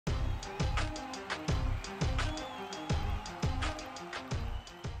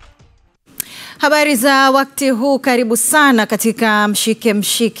Habari za wakati huu, karibu sana katika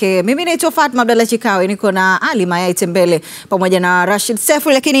Mshikemshike. Mimi naitwa Fatma Chikawe, niko na Ally Mayay Tembele pamoja na Rashid Seif,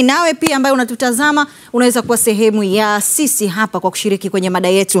 lakini nawe pia ambaye unatutazama unaweza kuwa sehemu ya sisi hapa kwa kushiriki kwenye mada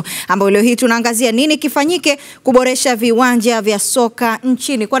yetu ambayo leo hii tunaangazia nini kifanyike kuboresha viwanja vya soka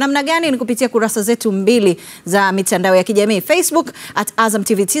nchini. Kwa namna gani? Ni kupitia kurasa zetu mbili za mitandao ya kijamii, Facebook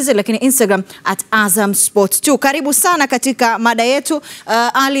 @AzamTV Decoder, lakini Instagram @AzamSport2. Karibu sana katika mada yetu.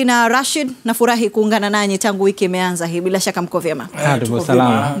 Ally na Rashid, nafurahi kuungana nanyi tangu wiki imeanza hii. Bila shaka mko vyema. Tuko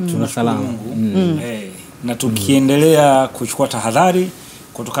salama. Tuna salama. Na tukiendelea kuchukua tahadhari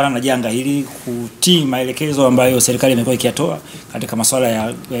kutokana na janga hili, kutii maelekezo ambayo serikali imekuwa ikiyatoa katika masuala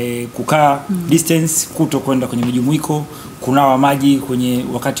ya kukaa distance, kutokwenda kwenye mijumuiko, kunawa maji kwenye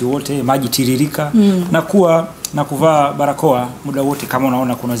wakati wote, maji tiririka, na kuvaa barakoa muda wote kama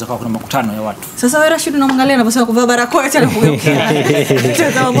unaona kunaweza kuwa kuna makutano ya watu. Sasa wewe Rashid unamwangalia anaposema kuvaa barakoa acha kugeuka.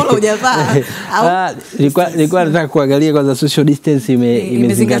 Tazama mbona hujavaa? Nilikuwa nataka kuangalia kwanza social distance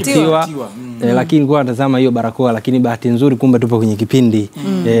imezingatiwa. Lakini kwa natazama hiyo barakoa, lakini bahati nzuri kumbe tupo kwenye kipindi.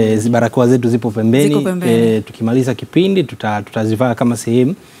 Barakoa zetu zipo pembeni. Tukimaliza kipindi tutazivaa kama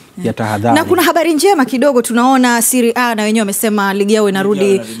sehemu ya tahadhari. Na kuna habari njema kidogo, tunaona Serie A na wenyewe wamesema ligi yao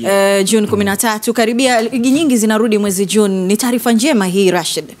inarudi June 13. Karibia ligi nyingi zinarudi mwezi June. Ni taarifa njema hii,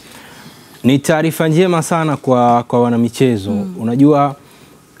 Rashid? Ni taarifa njema sana kwa wanamichezo. Unajua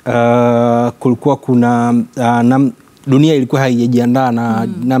kulikuwa kuna dunia ilikuwa haijajiandaa na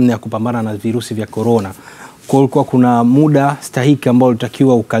namna ya kupambana na virusi vya corona. Kulikuwa kuna muda stahiki ambao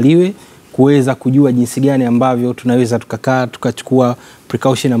ulitakiwa ukaliwe kuweza kujua jinsi gani ambavyo tunaweza tukakaa tukachukua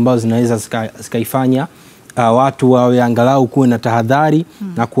precaution ambazo zinaweza zikaifanya watu wawe angalau kuwe na tahadhari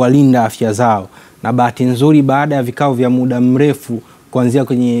na kuwalinda afya zao. Na bahati nzuri baada ya vikao vya muda mrefu kuanzia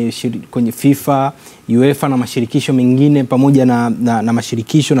kwenye FIFA, UEFA na mashirikisho mengine pamoja na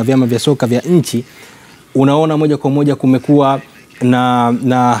mashirikisho na vyama vya soka vya nchi, unaona moja kwa moja kumekuwa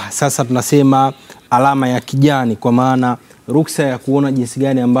na sasa tunasema alama ya kijani, kwa maana ruksa ya kuona jinsi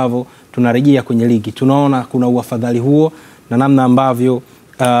gani ambavyo tunarejea kwenye ligi. Tunaona kuna uafadhali huo na namna ambavyo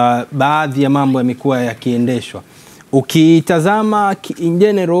baadhi ya mambo yamekuwa yakiendeshwa. Ukitazama in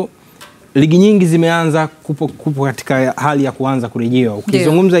general, ligi nyingi zimeanza kupo katika hali ya kuanza kurejewa.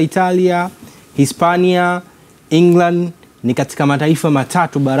 Ukizungumza Italia, Hispania, England ni katika mataifa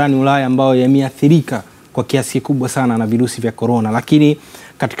matatu barani Ulaya ambayo yameathirika kwa kiasi kikubwa sana na virusi vya corona. Lakini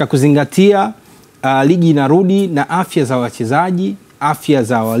katika kuzingatia ligi inarudi na afya za wachezaji, afya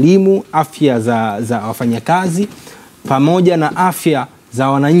za walimu, afya za wafanyakazi pamoja na afya za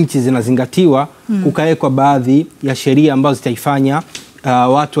wananchi zinazingatiwa, kukawekwa baadhi ya sheria ambazo zitaifanya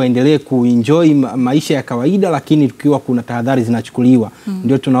watu waendelee kuenjoy maisha ya kawaida, lakini tukiwa kuna tahadhari zinachukuliwa.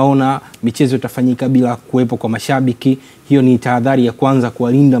 Ndio tunaona michezo itafanyika bila kuwepo kwa mashabiki. Hiyo ni tahadhari ya kwanza,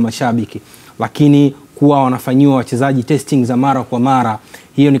 kuwalinda mashabiki. Lakini kuwa wanafanyiwa wachezaji testing za mara kwa mara,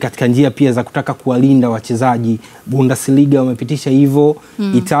 hiyo ni katika njia pia za kutaka kuwalinda wachezaji. Bundesliga wamepitisha hivyo,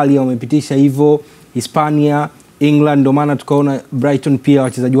 Italia wamepitisha hivyo, Hispania, England, ndio maana tukaona Brighton pia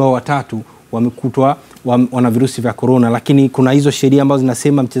wachezaji wao watatu wamekutwa wana virusi vya corona. Lakini kuna hizo sheria ambazo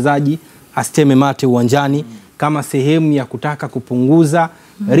zinasema mchezaji asiteme mate uwanjani kama sehemu ya kutaka kupunguza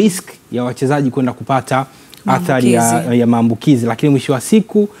risk ya wachezaji kwenda kupata athari ya maambukizi. Lakini mwisho wa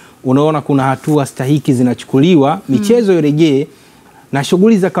siku unaona kuna hatua stahiki zinachukuliwa, michezo irejee na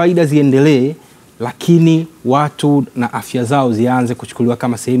shughuli za kawaida ziendelee, lakini watu na afya zao zianze kuchukuliwa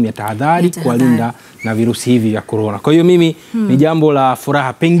kama sehemu ya tahadhari kuwalinda na virusi hivi vya corona. Kwa hiyo mimi ni jambo la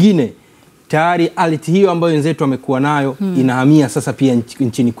furaha, pengine tayari aliti hiyo ambayo wenzetu wamekuwa nayo inahamia sasa pia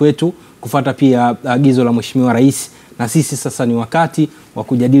nchini kwetu kufuata pia agizo la Mheshimiwa Rais, na sisi sasa ni wakati wa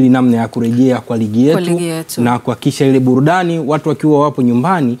kujadili namna ya kurejea kwa ligi yetu na kuhakikisha ile burudani watu wakiwa wapo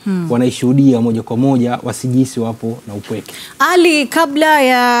nyumbani wanaishuhudia moja kwa moja, wasijisi wapo na upweke. Ali, kabla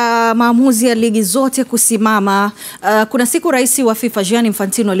ya maamuzi ya ligi zote kusimama, kuna siku rais wa FIFA Gianni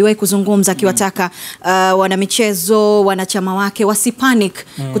Infantino aliwahi kuzungumza akiwataka wanamichezo, wanachama wake wasipanic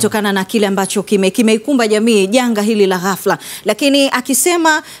kutokana na kile ambacho kimeikumba jamii, janga hili la ghafla, lakini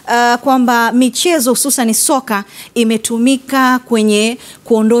akisema kwamba michezo hususan soka imetumika kwenye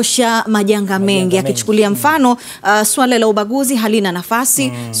kuondosha majanga mengi, akichukulia mfano swala la ubaguzi halina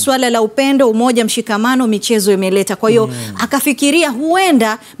nafasi, swala la upendo, umoja, mshikamano michezo imeleta. Kwa hiyo akafikiria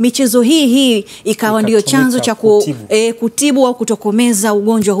huenda michezo hii ikawa ndio chanzo cha kutibu au kutokomeza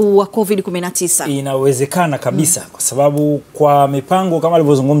ugonjwa huu wa COVID-19. Inawezekana kabisa, kwa sababu kwa mipango kama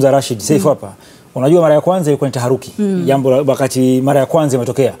alivyozungumza Rashid Seif hapa, Unajua mara ya kwanza ilikuwa ni taharuki. Jambo wakati mara ya kwanza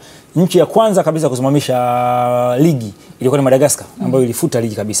imetokea. Nchi ya kwanza kabisa kusimamisha ligi ilikuwa ni Madagascar, ambayo ilifuta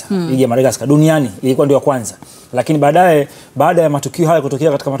ligi kabisa. Ligi ya Madagascar duniani ilikuwa ndio ya kwanza. Lakini baadaye, baada ya matukio haya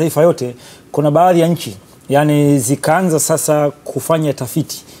kutokea katika mataifa yote, kuna baadhi ya nchi yani zikaanza sasa kufanya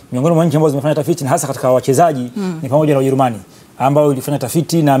tafiti. Miongoni mwa nchi ambazo zimefanya tafiti na hasa katika wachezaji ni pamoja na Ujerumani, ambao ilifanya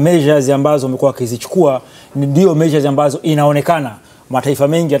tafiti na measures ambazo wamekuwa wakizichukua ndio measures ambazo inaonekana mataifa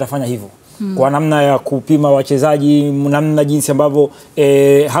mengi yatafanya hivyo. Kwa namna ya kupima wachezaji, namna jinsi ambavyo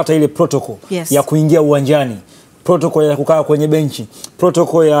hata ile protocol ya kuingia uwanjani, protocol ya kukaa kwenye benchi,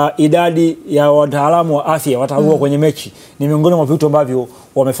 protocol ya idadi ya wataalamu wa afya watakuwa kwenye mechi, ni miongoni mwa vitu ambavyo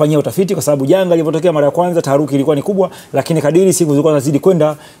wamefanyia utafiti, kwa sababu janga lilipotokea mara ya kwanza taharuki ilikuwa ni kubwa, lakini kadiri siku zilikuwa zinazidi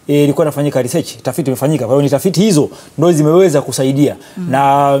kwenda ilikuwa inafanyika research, tafiti imefanyika. Kwa hiyo ni tafiti hizo ndio zimeweza kusaidia.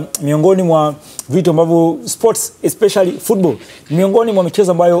 Na miongoni mwa vitu ambavyo sports, especially football, miongoni mwa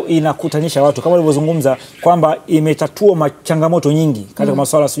michezo ambayo inakutanisha watu, kama nilivyozungumza kwamba imetatua changamoto nyingi katika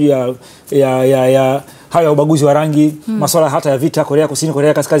masuala ya haya ubaguzi wa rangi, masuala hata ya vita Korea Kusini,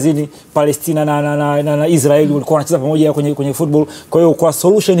 Korea Kaskazini, Palestina na Israeli walikuwa wanacheza pamoja kwenye football. Kwa hiyo kwa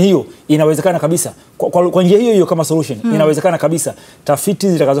solution hiyo inawezekana kabisa, kwa njia hiyo kama solution inawezekana kabisa tafiti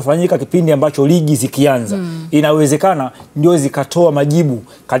zitakazofanyika kipindi ambacho ligi zikianza inawezekana ndio zikatoa majibu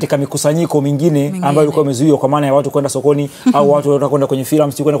katika mikusanyiko mingine ambayo ilikuwa imezuiwa, kwa maana ya watu kwenda sokoni au watu watakwenda kwenye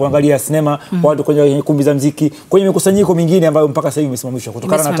filamu, kwenda kuangalia sinema, watu kwenye kumbi za muziki, kwenye mikusanyiko mingine ambayo mpaka sasa hivi imesimamishwa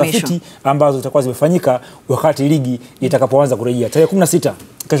kutokana na tafiti ambazo zitakuwa zimefanyika wakati ligi itakapoanza kurejea tarehe 16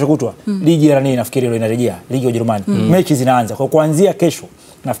 kesho kutwa. Ligi ya Nini nafikiri leo inarejea, ligi ya Ujerumani. Mechi zinaanza. Kwa kuanzia kesho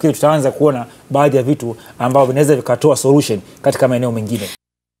nafikiri tutaanza kuona baadhi ya vitu ambavyo vinaweza vikatoa solution katika maeneo mengine.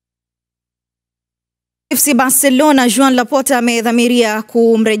 FC Barcelona Joan Laporta amedhamiria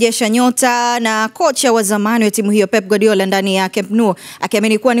kumrejesha nyota na kocha wa zamani wa timu hiyo Pep Guardiola ndani ya Camp Nou,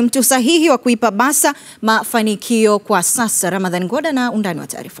 akiamini kuwa ni mtu sahihi wa kuipa Barca mafanikio kwa sasa. Ramadhan Goda na undani wa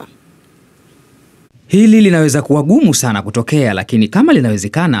taarifa. Hili linaweza kuwa gumu sana kutokea, lakini kama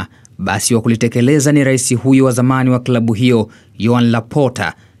linawezekana, basi wa kulitekeleza ni rais huyo wa zamani wa klabu hiyo Joan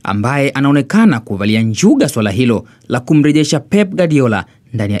Laporta, ambaye anaonekana kuvalia njuga swala hilo la kumrejesha Pep Guardiola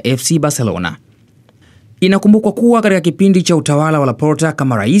ndani ya FC Barcelona. Inakumbukwa kuwa katika kipindi cha utawala wa Laporta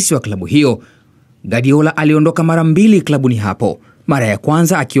kama rais wa klabu hiyo, Guardiola aliondoka mara mbili klabuni hapo. Mara ya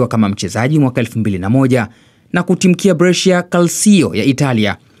kwanza akiwa kama mchezaji mwaka 2001 na kutimkia Brescia Calcio ya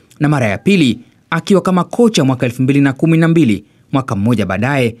Italia, na mara ya pili akiwa kama kocha mwaka 2012. Mwaka mmoja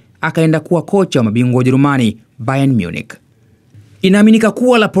baadaye akaenda kuwa kocha wa mabingwa wa Ujerumani Bayern Munich. Inaaminika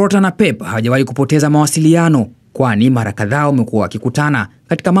kuwa Laporta na Pep hawajawahi kupoteza mawasiliano, kwani mara kadhaa wamekuwa wakikutana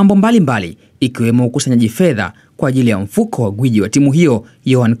katika mambo mbalimbali, ikiwemo ukusanyaji fedha kwa ajili ya mfuko wa gwiji wa timu hiyo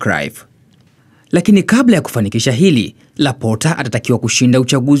Johan Cruyff. Lakini kabla ya kufanikisha hili, Laporta atatakiwa kushinda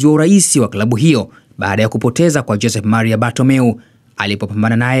uchaguzi wa urais wa klabu hiyo baada ya kupoteza kwa Josep Maria Bartomeu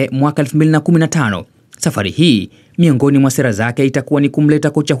alipopambana naye mwaka 2015. Safari hii miongoni mwa sera zake itakuwa ni kumleta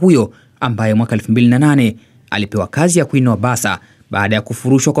kocha huyo ambaye mwaka 2008 alipewa kazi ya kuinua Barca baada ya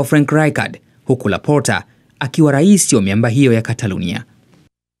kufurushwa kwa Frank Rijkaard, huku Laporta akiwa rais wa miamba hiyo ya Catalonia.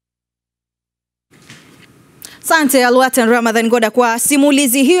 Asante Alwatan Ramadhan Goda kwa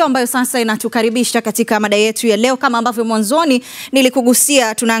simulizi hiyo ambayo sasa inatukaribisha katika mada yetu ya leo. Kama ambavyo mwanzoni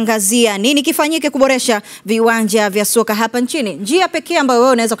nilikugusia, tunaangazia nini kifanyike kuboresha viwanja vya soka hapa nchini. Njia pekee ambayo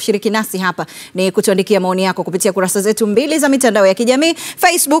wewe unaweza kushiriki nasi hapa ni kutuandikia maoni yako kupitia kurasa zetu mbili za mitandao ya kijamii,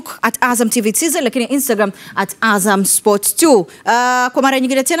 Facebook @AzamTV Teaser, lakini Instagram @AzamSport2. Kwa mara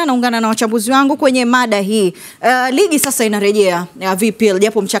nyingine tena naungana na wachambuzi wangu kwenye mada hii. Ligi sasa inarejea ya VPL,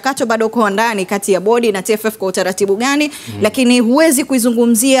 japo mchakato bado uko ndani kati ya bodi na TFF kwa utaratibu gani, lakini huwezi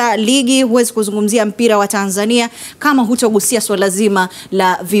kuizungumzia ligi, huwezi kuzungumzia mpira wa Tanzania kama hutogusia swala zima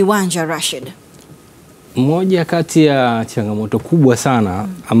la viwanja. Rashid, moja kati ya changamoto kubwa sana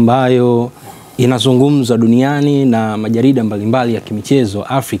ambayo inazungumzwa duniani na majarida mbalimbali ya kimichezo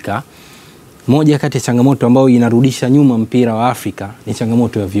Afrika, moja kati ya changamoto ambayo inarudisha nyuma mpira wa Afrika ni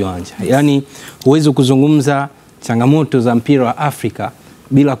changamoto ya viwanja. Yaani huwezi kuzungumza changamoto za mpira wa Afrika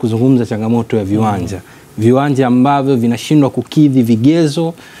bila kuzungumza changamoto ya viwanja. Viwanja ambavyo vinashindwa kukidhi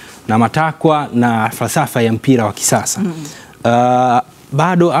vigezo na matakwa na falsafa ya mpira wa kisasa.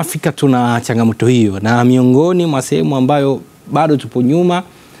 Bado Afrika tuna changamoto hiyo, na miongoni mwa sehemu ambayo bado tupo nyuma,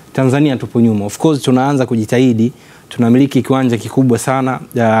 Tanzania tupo nyuma. Of course tunaanza kujitahidi, tunamiliki kiwanja kikubwa sana,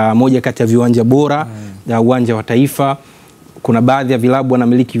 moja kati ya viwanja bora, uwanja wa Taifa. Kuna baadhi ya vilabu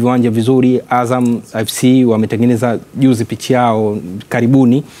wanamiliki viwanja vizuri. Azam FC wametengeneza juzi pichi yao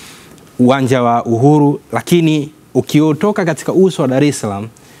karibuni, uwanja wa Uhuru. Lakini ukiotoka katika uso wa Dar es Salaam,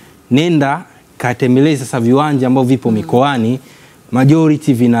 nenda katembelee sasa viwanja ambavyo vipo mikoani,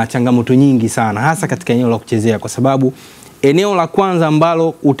 majority vina changamoto nyingi sana, hasa katika eneo la kuchezea, kwa sababu eneo la kwanza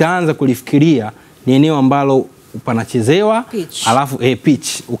ambalo utaanza kulifikiria ni eneo ambalo panachezewa pitch. Alafu pitch.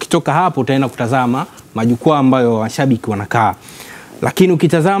 Ukitoka hapo utaenda kutazama majukwaa ambayo washabiki wanakaa. Lakini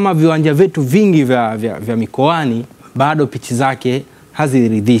ukitazama viwanja vyetu vingi vya mikoani bado pitch zake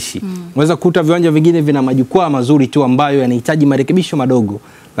haziridhishi. Unaweza kukuta viwanja vingine vina majukwaa mazuri tu ambayo yanahitaji marekebisho madogo,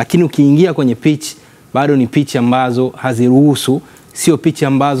 lakini ukiingia kwenye pitch bado ni pitch ambazo haziruhusu, sio pitch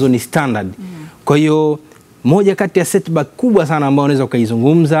ambazo ni standard. Kwa hiyo moja kati ya setback kubwa sana ambayo unaweza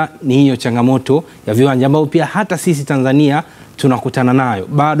kuizungumza ni hiyo changamoto ya viwanja ambao pia hata sisi Tanzania tunakutana nayo.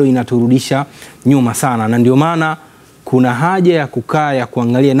 Bado inaturudisha nyuma sana, na ndio maana kuna haja ya kukaa ya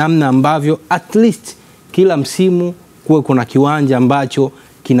kuangalia namna ambavyo at least kila msimu kuwe kuna kiwanja ambacho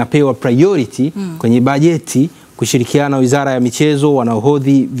kinapewa priority kwenye bajeti, kushirikiana na Wizara ya Michezo,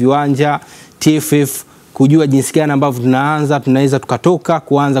 wanaohodhi viwanja, TFF, kujua jinsi gani ambavyo tunaweza tukatoka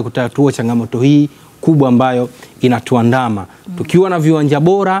kuanza kutatua changamoto hii kubwa ambayo inatuandama. Tukiwa na viwanja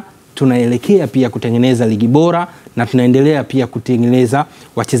bora, tunaelekea pia kutengeneza ligi bora, na tunaendelea pia kutengeneza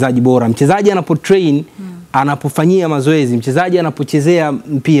wachezaji bora. Mchezaji anapotrain, anapofanyia mazoezi, mchezaji anapochezea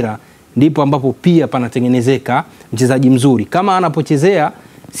mpira, ndipo ambapo pia panatengenezeka mchezaji mzuri. Kama anapochezea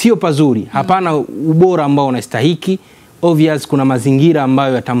sio pazuri, hapana ubora ambao unastahiki, obvious kuna mazingira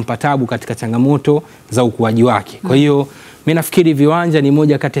ambayo yatampa tabu katika changamoto za ukuaji wake. Kwa hiyo mimi nafikiri viwanja ni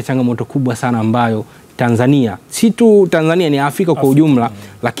moja kati ya changamoto kubwa sana ambayo Tanzania, si tu Tanzania, ni Afrika kwa ujumla,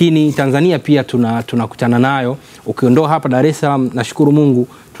 lakini Tanzania pia tunakutana nayo. Ukiondoa hapa Dar es Salaam, nashukuru Mungu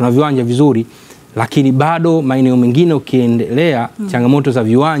tuna viwanja vizuri, lakini bado maeneo mengine ukiendelea changamoto za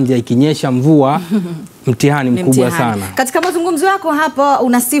viwanja, ikinyesha mvua mtihani mkubwa sana. Katika mazungumzo yako hapa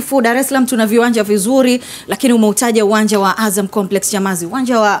unasifu Dar es Salaam tuna viwanja vizuri, lakini umeutaja uwanja wa Azam Complex Chamazi,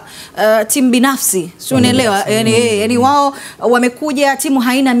 uwanja wa timu binafsi, si unaelewa? Yani wao wamekuja, timu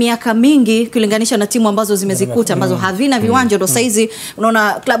haina miaka mingi kulinganisha na timu ambazo zimezikuta ambazo havina viwanja. Ndo saizi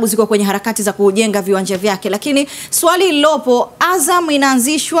unaona klabu ziko kwenye harakati za kujenga viwanja vyake, lakini swali lilopo, Azam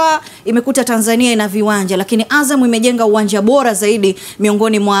inaanzishwa, imekuta Tanzania ina viwanja, lakini Azam imejenga uwanja bora zaidi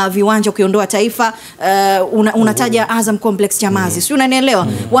miongoni mwa viwanja ukiondoa Taifa. Unataja Azam Complex Chamazi, si unanielewa?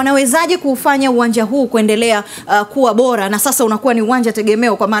 Wanawezaje kufanya uwanja huu kuendelea kuwa bora, na sasa unakuwa ni uwanja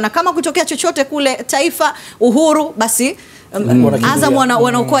tegemeo, kwa maana kama kutokea chochote kule Taifa, Uhuru, basi Azam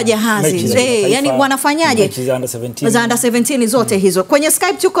wanaokoa jahazi. Yani wanafanyaje? Za under 17 zote hizo. Kwenye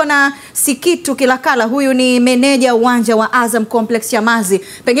Skype tuko na Sikitu Kilakala, huyu ni meneja uwanja wa Azam Complex Chamazi.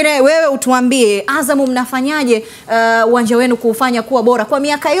 Pengine wewe utuambie Azam mnafanyaje uwanja wenu kufanya kuwa bora kwa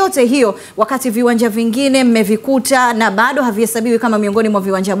miaka yote hiyo, wakati viwanja vingine mmevikuta na bado havihesabiwi kama miongoni mwa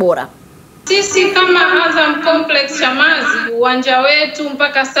viwanja bora? Sisi kama Azam Complex Chamazi, uwanja wetu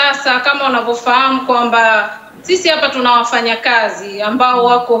mpaka sasa, kama unavyofahamu kwamba sisi hapa tuna wafanyakazi ambao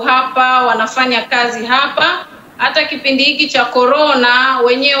wako hapa, wanafanya kazi hapa. Hata kipindi hiki cha corona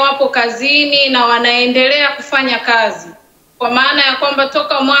wenyewe wapo kazini na wanaendelea kufanya kazi. Kwa maana ya kwamba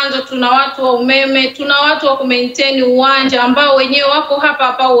toka mwanzo tuna watu wa umeme, tuna watu wa kumaintain uwanja ambao wenyewe wako hapa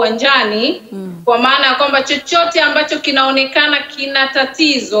hapa uwanjani. Kwa maana ya kwamba chochote ambacho kinaonekana kina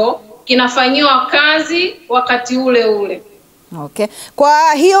tatizo kinafanyiwa kazi wakati ule ule. Okay.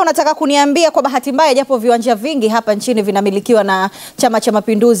 Kwa hiyo unataka kuniambia kwa bahati mbaya, japo viwanja vingi hapa nchini vinamilikiwa na Chama cha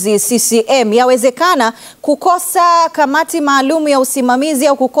Mapinduzi CCM, yawezekana kukosa kamati maalum ya usimamizi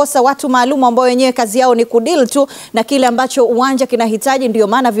au kukosa watu maalum ambao wenyewe kazi yao ni kudeal tu na kile ambacho uwanja kinahitaji, ndio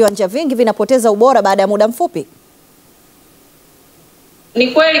maana viwanja vingi vinapoteza ubora baada ya muda mfupi? Ni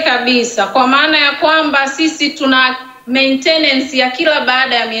kweli kabisa, kwa maana ya kwamba sisi tuna maintenance ya kila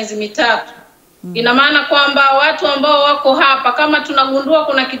baada ya miezi mitatu. Ina maana kwamba watu ambao wako hapa, kama tunagundua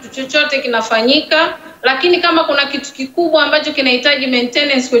kuna kitu chochote kinafanyika, lakini kama kuna kitu kikubwa ambacho kinahitaji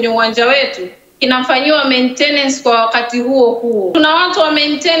maintenance kwenye uwanja wetu, kinafanywa maintenance kwa wakati huo huo. Tuna watu wa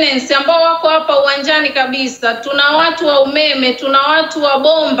maintenance ambao wako hapa uwanjani kabisa, tuna watu wa umeme, tuna watu wa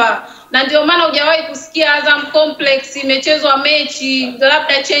bomba, na ndio maana hujawahi kusikia Azam Complex imechezwa mechi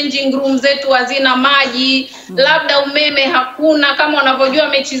labda changing room zetu hazina maji, labda umeme hakuna. Kama unavyojua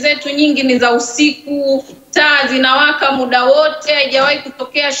mechi zetu nyingi ni za usiku, taa zinawaka muda wote, haijawahi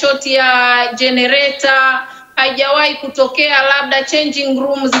kutokea short ya generator, haijawahi kutokea labda changing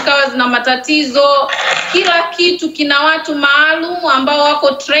room zikawa zina matatizo. Kila kitu kina watu maalum ambao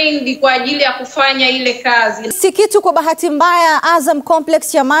wako trained kwa ajili ya kufanya ile kazi. Si kitu kwa bahati mbaya, Azam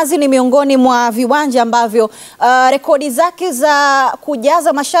Complex Chamazi ni miongoni mwa viwanja ambavyo rekodi zake za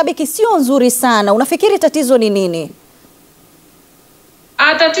kujaza mashabiki sio nzuri sana. Unafikiri tatizo ni nini?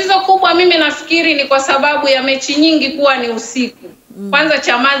 Tatizo kubwa mimi nafikiri ni kwa sababu ya mechi nyingi kuwa ni usiku. Kwanza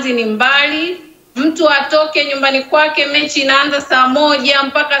Chamazi ni mbali, mtu atoke nyumbani kwake, mechi inaanza saa 1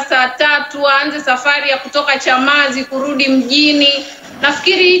 mpaka saa 3, aanze safari ya kutoka Chamazi kurudi mjini.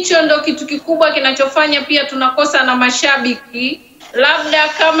 Nafikiri hicho ndo kitu kikubwa kinachofanya pia tunakosa na mashabiki. Labda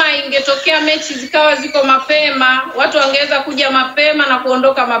kama ingetokea mechi zikawa ziko mapema, watu wangeweza kuja mapema na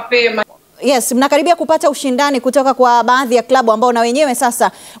kuondoka mapema. Yes, mnakaribia kupata ushindani kutoka kwa baadhi ya klabu ambao na wenyewe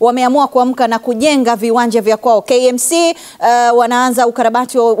sasa wameamua kuamka na kujenga viwanja vya kwao. KMC wanaanza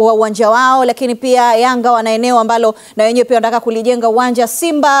ukarabati wa uwanja wao, lakini pia Yanga wana eneo ambalo na wenyewe pia wanataka kulijenga uwanja.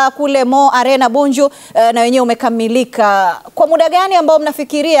 Simba kule Mo Arena Bunju na wenyewe umekamilika. Kwa muda gani ambao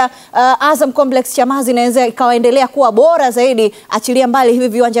mnafikiria Azam Complex Chamazi inaweza ikaendelea kuwa bora zaidi, achilia mbali hivi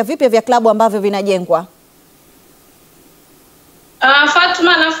viwanja vipya vya klabu ambavyo vinajengwa?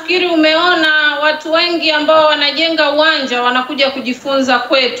 Fatma, nafikiri umeona watu wengi ambao wanajenga uwanja wanakuja kujifunza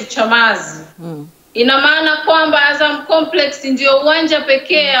kwetu Chamazi. Ina maana kwamba Azam Complex ndio uwanja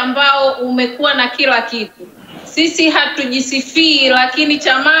pekee ambao umekuwa na kila kitu. Sisi hatujisifii, lakini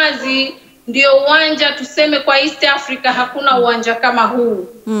Chamazi ndio uwanja tuseme kwa East Africa hakuna uwanja kama huu.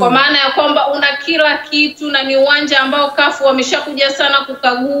 Kwa maana ya kwamba una kila kitu na ni uwanja ambao kafu wameshakuja sana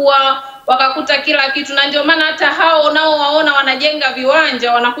kukagua, wakakuta kila kitu, na ndio maana hata hao nao waona wanajenga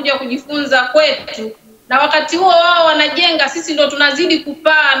viwanja wanakuja kujifunza kwetu, na wakati huo wao wanajenga, sisi ndio tunazidi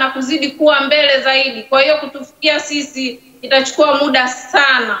kupaa na kuzidi kuwa mbele zaidi. Kwa hiyo kutufikia sisi itachukua muda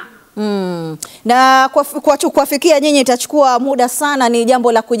sana. Na kuwafikia nyinyi itachukua muda sana, ni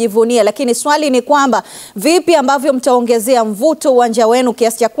jambo la kujivunia, lakini swali ni kwamba vipi ambavyo mtaongezea mvuto uwanja wenu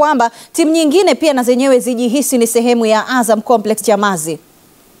kiasi cha kwamba timu nyingine pia na zenyewe zijihisi ni sehemu ya Azam Complex Chamazi?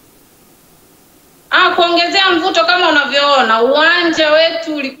 Kuongezea mvuto, kama unavyoona uwanja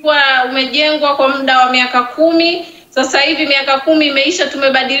wetu ulikuwa umejengwa kwa muda wa miaka 10. Sasa hivi miaka 10 imeisha,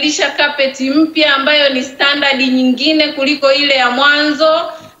 tumebadilisha kapeti mpya ambayo ni standard nyingine kuliko ile ya mwanzo.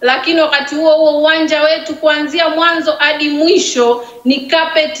 Lakini wakati huo uwanja wetu kuanzia mwanzo hadi mwisho ni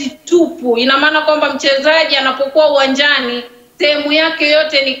kapeti tupu. Ina maana kwamba mchezaji anapokuwa uwanjani sehemu yake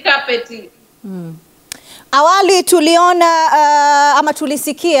yote ni kapeti. Awali tuliona ama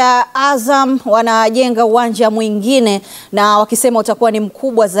tulisikia Azam wanajenga uwanja mwingine na wakisema utakuwa ni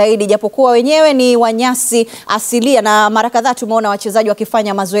mkubwa zaidi, japokuwa wenyewe ni wanyasi asilia, na mara kadhaa tumeona wachezaji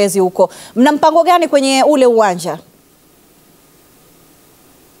wakifanya mazoezi huko. Mna mpango gani kwenye ule uwanja?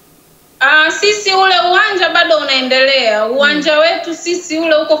 Sisi ule uwanja bado unaendelea. Uwanja wetu sisi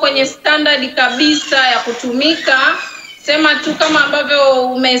ule uko kwenye standard kabisa ya kutumika. Sema tu kama ambavyo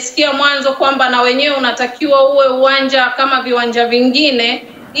umesikia mwanzo kwamba na wenyewe unatakiwa uwe uwanja kama viwanja vingine.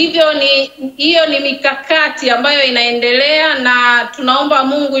 Hiyo ni mikakati ambayo inaendelea, na tunaomba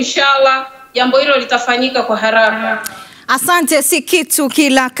Mungu inshallah jambo hilo litafanyika kwa haraka. Asante. Si kitu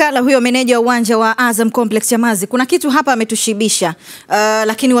kila kala huyo meneja wa uwanja wa Azam Complex Chamazi. Kuna kitu hapa ametushibisha,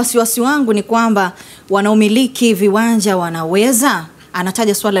 lakini wasiwasi wangu ni kwamba wanaomiliki viwanja wanaweza,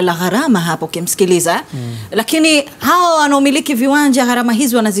 anataja swala la gharama hapo ukimsikiliza. Lakini hao wanaomiliki viwanja gharama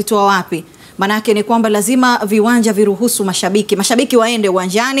hizi wanazitoa wapi? Manake ni kwamba lazima viwanja viruhusu mashabiki waende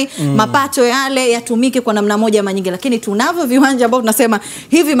uwanjani, mapato yale yatumike kwa namna moja ama nyingine. Lakini tunavyo viwanja ambao tunasema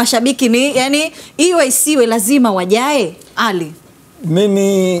hivi mashabiki ni yani iwe isiwe lazima wajae. Ali,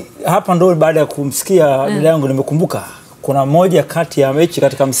 mimi hapa ndo baada ya kumsikia dada yangu nimekumbuka kuna moja kati ya mechi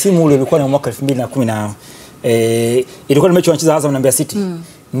katika msimu ule ulikuwa ni mwaka 2010 ilikuwa ni mechi wanacheza Azam na Mbeya City.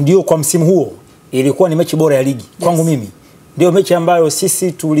 Ndio kwa msimu huo ilikuwa ni mechi bora ya ligi kwangu mimi. Ndio mechi ambayo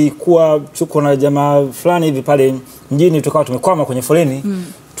sisi tulikuwa tuko na jamaa fulani hivi pale mjini, tukawa tumekwama kwenye foleni,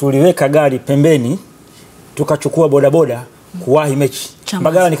 tuliweka gari pembeni, tukachukua bodaboda kuwahi mechi.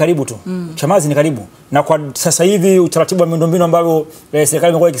 Mbagala ni karibu tu, Chamazi ni karibu. Na kwa sasa hivi utaratibu wa miundombinu ambao serikali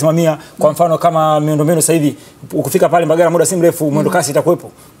imekuwa ikisimamia, kwa mfano kama miundombinu sasa hivi ukifika pale Mbagala muda si mrefu mwendo kasi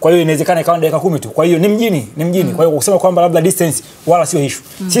itakuwepo. Kwa hiyo inawezekana ikawa dakika 10 tu. Kwa hiyo ni mjini. Kwa hiyo kusema kwamba labda distance wala sio issue.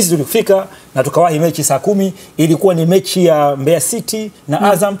 Sisi tulifika na tukawahi mechi saa 10. Ilikuwa ni mechi ya Mbeya City na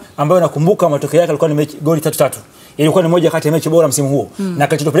Azam ambayo nakumbuka matokeo yake ilikuwa ni mechi goli 3-3. Ilikuwa ni moja kati ya mechi bora msimu huo. Na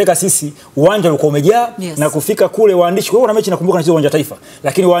kilichotupeleka sisi uwanja ulikuwa umejaa, na kufika kule waandishi, kwa hiyo na mechi nakumbuka na uwanja Taifa,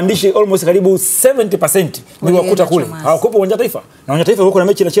 lakini waandishi almost karibu 70% niliwakuta kule. Hawakupo uwanja Taifa. Na uwanja Taifa ulikuwa na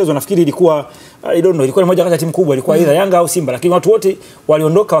mechi inachezwa, nafikiri ilikuwa I don't know, ilikuwa ni moja kati ya timu kubwa, ilikuwa either Yanga au Simba, lakini watu wote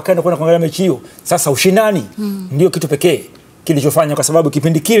waliondoka wakaenda kwenda kuangalia mechi hiyo. Sasa ushindani ndio kitu pekee kilichofanya, kwa sababu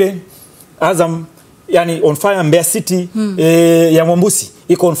kipindi kile Azam yani on fire, Mbeya City ya Mwambusi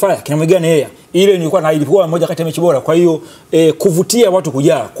iko on fire, kina Mwigane yeye. Ile ilikuwa moja kati ya mechi bora. Kwa hiyo kuvutia watu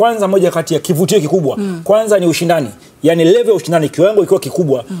kujaa. Kwanza moja kati ya kivutio kikubwa. Kwanza ni ushindani. Yani level ya ushindani kiwango ikiwa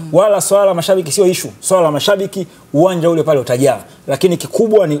kikubwa, wala swala la mashabiki sio issue. Swala la mashabiki uwanja ule pale utajaa. Lakini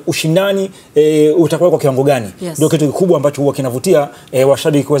kikubwa ni ushindani utakuwa kwa kiwango gani. Ndio kitu kikubwa ambacho huwa kinavutia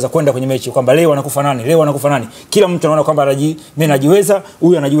washabiki kuweza kwenda kwenye mechi, kwamba leo wanakufa nani, leo wanakufa nani. Kila mtu anaona kwamba mimi najiweza,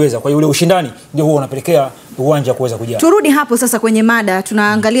 huyu anajiweza. Kwa hiyo ule ushindani ndio huwa unapelekea uwanja kuweza kujaa. Turudi hapo sasa kwenye mada,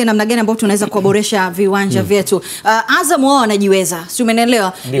 tunaangalia namna gani ambapo tunaweza kuboresha viwanja vyetu. Azam wao wanajiweza, si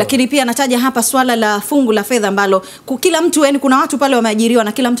umeelewa? Lakini pia nataja hapa swala la fungu la fedha ambalo kila mtu, yani kuna watu pale wameajiriwa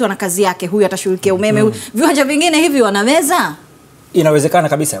na kila mtu ana kazi yake. Huyu atashughulikia umeme, viwanja vingine hivi wanaweza? Inawezekana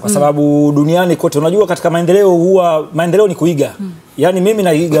kabisa kwa sababu duniani kote unajua katika maendeleo ni kuiga. Yani mimi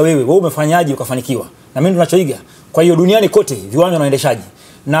naiga wewe umefanyaje ukafanikiwa, na mimi tunachoiga. Kwa hiyo duniani kote viwanja na uendeshaji,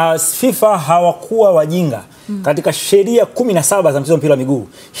 na FIFA hawakuwa wajinga. Katika sheria 17 za mchezo mpira wa miguu,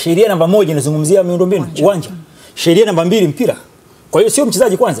 sheria namba 1 inazungumzia miundombinu uwanja. Sheria namba 2 mpira. Kwa hiyo sio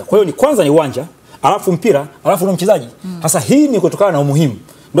mchezaji kwanza. Kwa hiyo kwanza ni uwanja, alafu mpira, alafu na mchezaji. Sasa hii ni kutokana na umuhimu.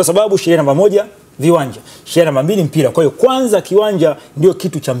 Ndio sababu sheria namba 1 viwanja, sheria namba 2 mpira. Kwa hiyo kwanza kiwanja ndio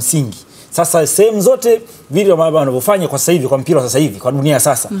kitu cha msingi. Sasa sehemu zote vile wanavyofanya kwa sasa hivi, kwa mpira sasa hivi, kwa dunia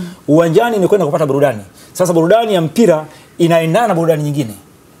sasa, uwanjani ni kwenda kupata burudani. Sasa burudani ya mpira inaendana na burudani nyingine.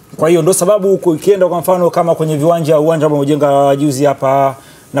 Kwa hiyo ndio sababu ukienda kwa mfano kama kwenye uwanja ambao umejenga juzi hapa,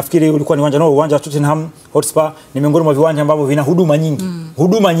 nafikiri ulikuwa ni uwanja wa Tottenham Hotspur, ni miongoni mwa viwanja ambavyo vina huduma nyingi.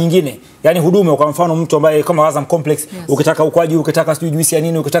 Huduma nyingine, yani huduma kwa mfano mtu ambaye kama Azam Complex, ukitaka ukwaji, ukitaka juisi ya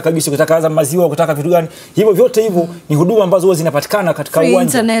nini, ukitaka juisi, ukitaka Azam maziwa, ukitaka vitu gani, hivyo vyote hivyo ni huduma ambazo huwa zinapatikana katika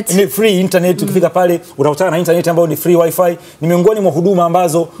uwanja. Ni free internet, ukifika pale utakutana na internet ambayo ni free wifi. Ni miongoni mwa huduma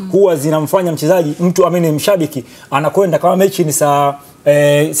ambazo huwa zinamfanya mchezaji, mtu amene mshabiki, anakwenda kama mechi ni saa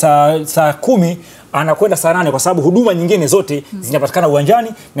 10 anakwenda saa 8, kwa sababu huduma nyingine zote zinapatikana uwanjani,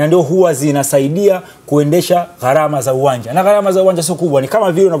 na ndio huwa zinasaidia kuendesha gharama za uwanja. Na gharama za uwanja sio kubwa, ni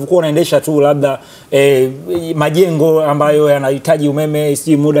kama vile unavyokuwa unaendesha tu labda majengo ambayo yanahitaji umeme,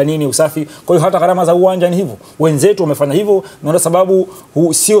 si muda nini, usafi. Kwa hiyo hata gharama za uwanja ni hivyo. Wenzetu wamefanya hivyo, na ndio sababu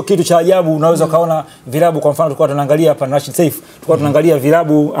sio kitu cha ajabu. Unaweza kaona vilabu, kwa mfano tulikuwa tunaangalia hapa na Rashid Seif, tulikuwa tunaangalia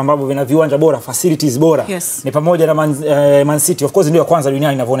vilabu ambavyo vina viwanja bora, facilities bora. Ni pamoja na Man City, of course ndio ya kwanza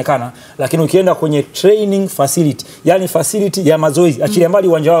duniani inavyoonekana, lakini ukienda kwenye training facility, yani facility ya mazoezi, achilia mbali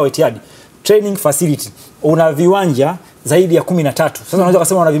uwanja wao Itikadi, training facility, una viwanja zaidi ya 13. Sasa unaweza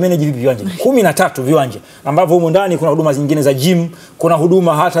kusema wana vimanage vipi viwanja? 13 viwanja ambavyo humo ndani kuna huduma zingine za gym, kuna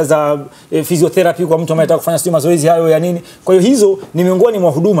huduma hata za physiotherapy kwa mtu ambaye anataka kufanya mazoezi hayo ya nini. Kwa hiyo hizo ni miongoni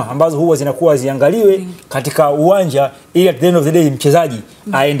mwa huduma ambazo huwa zinakuwa ziangaliwe katika uwanja, ili at the end of the day mchezaji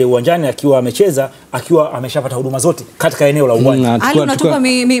aende uwanjani akiwa amecheza, akiwa ameshapata huduma zote katika eneo la uwanja. Unatupa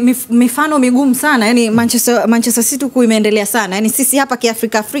mifano migumu sana. Yani Manchester City imeendelea sana. Yani sisi hapa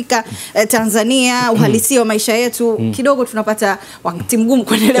kiafrika Tanzania, uhalisia wa maisha yetu kidogo tunapata wakati mgumu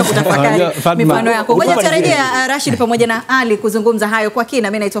kuendelea kutafakari mifano yako. Ngoja tarejea Rashid pamoja na Ali kuzungumza hayo kwa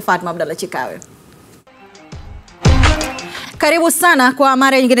kina. Mimi naitwa Fatma Chikawe. Karibu sana kwa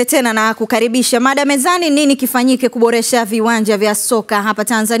mara nyingine tena na kukaribisha mada mezani, nini kifanyike kuboresha viwanja vya soka hapa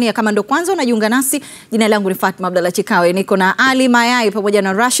Tanzania. Kama ndo kwanza unajiunga nasi, jina langu ni Fatma Chikawe. Niko na Ally Mayay pamoja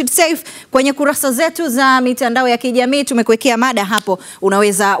na Rashid Seif. Kwenye kurasa zetu za mitandao ya kijamii tumekuwekea mada hapo,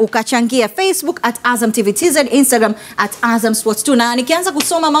 unaweza ukachangia. Facebook @AzamTVTZ, Instagram @AzamSports2. Na nikianza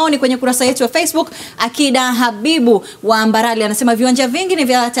kusoma maoni kwenye kurasa yetu ya Facebook, Akida Habibu wa Mbarali anasema viwanja vingi ni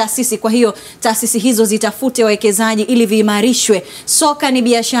vya taasisi, kwa hiyo taasisi hizo zitafute wawekezaji ili viimarishwe. Soka ni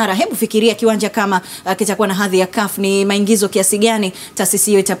biashara. Hebu fikiria kiwanja kama kitakuwa na hadhi ya CAF, ni maingizo kiasi gani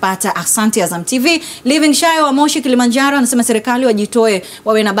taasisi hiyo itapata? Asante Azam TV. Living Shayo wa Moshi Kilimanjaro anasema serikali wajitoe,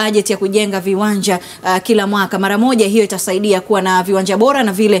 wawe na budget ya kujenga viwanja kila mwaka mara moja. Hiyo itasaidia kuwa na viwanja bora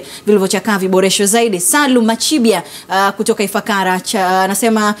na vile vilivyochakaa viboreshwe zaidi. Salum Machibia kutoka Ifakara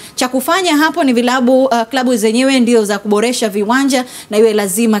anasema cha kufanya hapo ni klabu zenyewe ndio za kuboresha viwanja, na iwe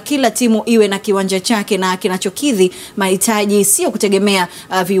lazima kila timu iwe na kiwanja chake na kinachokidhi mahitaji, sio kutegemea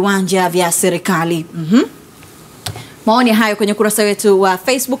viwanja vya serikali. Maoni hayo kwenye kurasa wetu wa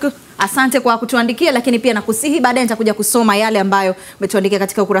Facebook. Asante kwa kutuandikia, lakini pia nakusihi baadaye nitakuja kusoma yale ambayo umetuandikia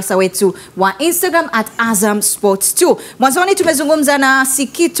katika ukurasa wetu wa Instagram @AzamSports2. Mwanzoni tumezungumza na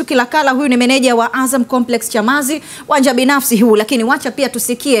Sikitu Kilakala, huyu ni meneja wa Azam Complex Chamazi, uwanja binafsi huu, lakini wacha pia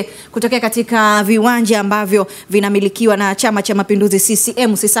tusikie kutokea katika viwanja ambavyo vinamilikiwa na Chama cha Mapinduzi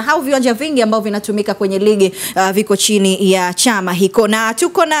CCM. Usisahau viwanja vingi ambavyo vinatumika kwenye ligi viko chini ya chama hiko. Na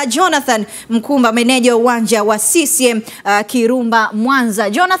tuko na Jonathan Mkumba, meneja uwanja wa CCM Kirumba Mwanza.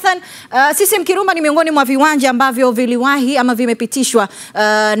 Jonathan, CCM Kirumba ni miongoni mwa viwanja ambavyo viliwahi ama vimepitishwa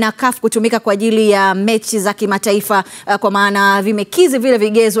na CAF kutumika kwa ajili ya mechi za kimataifa, kwa maana vimekizi vile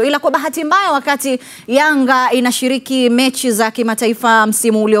vigezo, ila kwa bahati mbaya wakati Yanga inashiriki mechi za kimataifa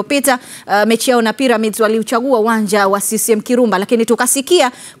msimu uliopita, mechi yao na Pyramids waliuchagua uwanja wa CCM Kirumba, lakini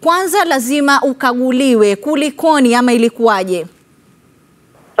tukasikia kwanza lazima ukaguliwe. Kulikoni ama ilikuwaje?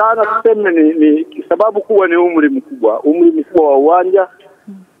 Sana tuseme ni sababu kubwa ni umri mkubwa wa uwanja,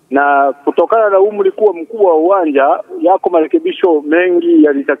 na kutokana na umri kuwa mkubwa wa uwanja yako marekebisho mengi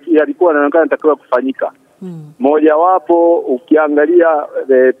yalikuwa yanaonekana yanatakiwa kufanyika. Moja wapo ukiangalia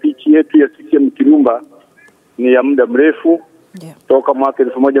pitch yetu ya CCM Kirumba ni ya muda mrefu, toka mwaka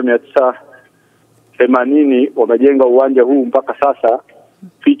 1980 wamejenga uwanja huu mpaka sasa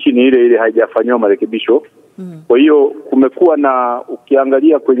pitch ni ile haijafanywa marekebisho. Kwa hiyo kumekuwa na,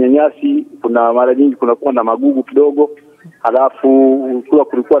 ukiangalia kwenye nyasi kuna mara nyingi kunakuwa na magugu kidogo, halafu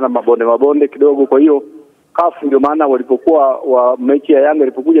kulikuwa na mabonde kidogo. Kwa hiyo CAF ndio maana walipokuwa wa mechi ya Yanga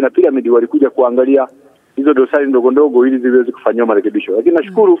ilipokuja na Pyramid walikuja kuangalia hizo dosari ndogo ili ziweze kufanywa marekebisho. Lakini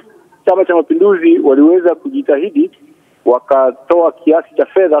nashukuru Chama cha Mapinduzi waliweza kujitahidi, wakatoa kiasi cha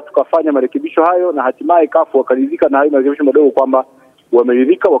fedha tukafanya marekebisho hayo, na hatimaye CAF wakaridhika na hayo marekebisho madogo kwamba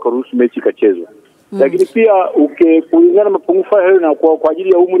wameridhika, wakaruhusu mechi ikachezwa. Lakini pia kulingana na mapungufu hayo na kwa ajili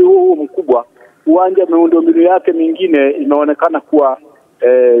ya umri huu mkubwa, uwanja miundombinu yake mingine inaonekana kuwa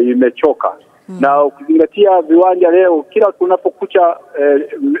imechoka. Na ukizingatia viwanja leo kila kunapokucha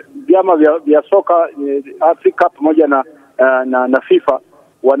vyama vya soka Afrika pamoja na FIFA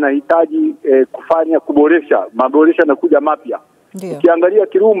wanahitaji kufanya maboresha na kuja mapya. Ukiangalia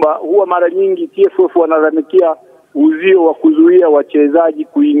Kirumba huwa mara nyingi TFF wanalalamikia uzio wa kuzuia wachezaji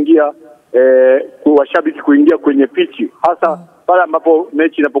kuingia, washabiki kuingia kwenye pichi, hasa pale ambapo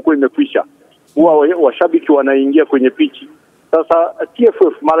mechi inapokuwa imekwisha, huwa washabiki wanaingia kwenye pichi. Sasa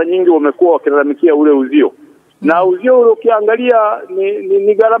TFF mara nyingi wamekuwa wakilalamikia ule uzio, na uzio ule ukiangalia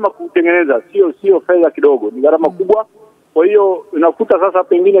ni gharama kutengeneza, sio fedha kidogo, ni gharama kubwa. Kwa hiyo unakuta sasa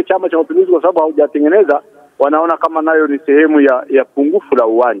pengine Chama cha Mapinduzi kwa sababu haujatengeneza wanaona kama nayo ni sehemu ya pungufu la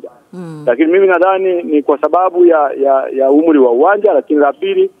uwanja. Lakini mimi nadhani ni kwa sababu ya umri wa uwanja. Lakini la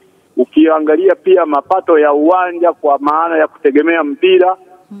pili, ukiangalia pia mapato ya uwanja kwa maana ya kutegemea mpira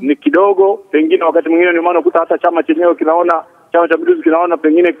ni kidogo, pengine wakati mwingine ndio maana ukuta hata chama chenyewe Chama cha Mapinduzi kinaona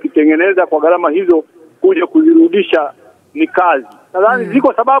pengine kitengeneza kwa gharama hizo kuja kuzirudisha ni kazi. Nadhani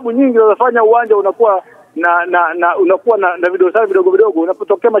ziko sababu nyingi zinazofanya uwanja unakuwa na vidosari vidogo.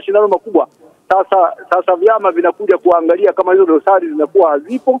 Unapotokea mashindano makubwa, sasa vyama vinakuja kuangalia kama hizo dosari zinakuwa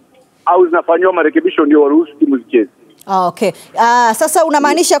hazipo au zinafanywa marekebisho ndio waruhusu timu zicheze. Okay. Sasa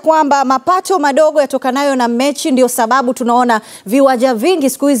unamaanisha kwamba mapato madogo yatokanayo na mechi ndio sababu tunaona viwanja vingi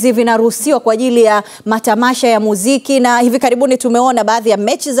siku hizi vinaruhusiwa kwa ajili ya matamasha ya muziki, na hivi karibuni tumeona baadhi ya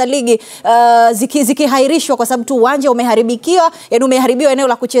mechi za ligi zikihairishwa kwa sababu tu uwanja umeharibikiwa, yaani umeharibiwa eneo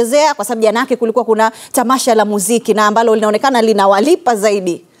la kuchezea, kwa sababu jana yake kulikuwa kuna tamasha la muziki na ambalo linaonekana linawalipa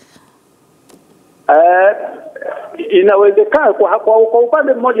zaidi. Inawezekana kwa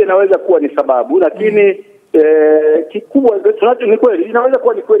upande mmoja inaweza kuwa ni sababu, lakini kikubwa ni kweli, inaweza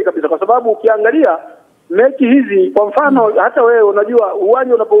kuwa ni kweli kabisa, kwa sababu ukiangalia mechi hizi kwa mfano, hata wewe unajua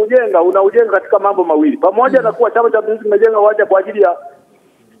uwanja unaujenga katika mambo mawili. Pamoja na kuwa Chama cha Mapinduzi kimejenga uwanja kwa ajili ya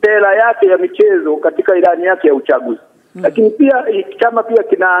stela yake ya michezo katika ilani yake ya uchaguzi, lakini pia chama pia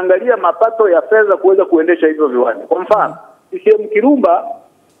kinaangalia mapato ya fedha kuweza kuendesha hivyo viwanja. Kwa mfano CCM Kirumba,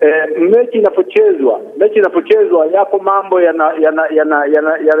 mechi inapochezwa yapo mambo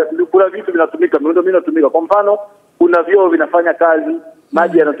kuna vitu vinatumika, miundombinu inatumika. Kwa mfano kuna vyoo vinafanya kazi,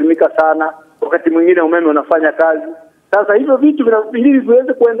 maji yanatumika sana, wakati mwingine umeme unafanya kazi. Sasa hivyo vitu ili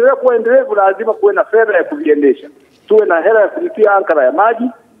viweze kuwa endelevu lazima kuwe na fedha ya kuviendesha. Tuwe na hela ya kulipia ankara ya maji,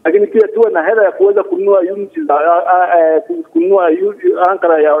 lakini pia tuwe na hela ya kuweza kununua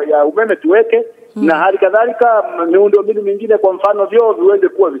ankara ya umeme tuweke, na hali kadhalika miundombinu mingine, kwa mfano vyoo viweze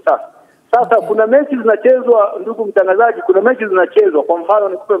kuwa visafi. Sasa kuna mechi zinachezwa, ndugu mtangazaji, kuna mechi zinachezwa, kwa mfano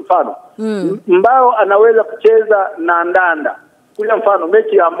nikupe mfano. Mbao anaweza kucheza na Ndanda. Kwa mfano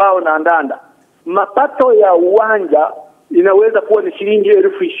mechi ya Mbao na Ndanda, mapato ya uwanja inaweza kuwa ni shilingi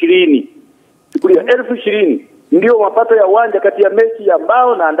 20,000. Sikulia 20,000 ndio mapato ya uwanja kati ya mechi ya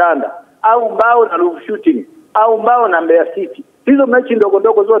Mbao na Ndanda, au Mbao na Love Shooting, au Mbao na Mbeya City. Hizo mechi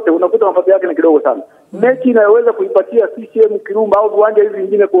ndogo zote unakuta mapato yake ni kidogo sana. Mechi inayoweza kuipatia CCM Kirumba au viwanja hivi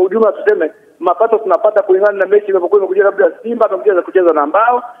vingine kwa ujumla, tuseme mapato tunapata kulingana na mechi inapokuwa imekuja, labda Simba amekuja kucheza na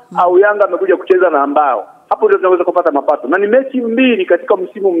Mbao au Yanga amekuja kucheza na Mbao, hapo ndio tunaweza kupata mapato, na ni mechi mbili katika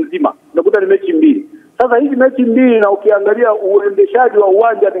msimu mzima, unakuta ni mechi mbili. Sasa hizi mechi mbili, na ukiangalia uendeshaji wa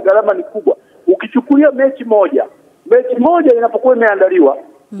uwanja ni gharama ni kubwa. Ukichukulia mechi moja inapokuwa imeandaliwa,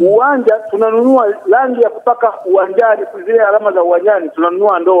 Uwanja tunanunua rangi ya kupaka uwanjani, zile alama za uwanjani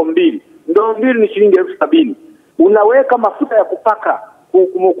tunanunua ndoo mbili. Ndoo mbili ni shilingi 70,000. Unaweka mafuta ya kupaka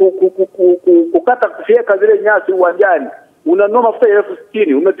kukata kufyeka zile nyasi uwanjani, unanunua mafuta ya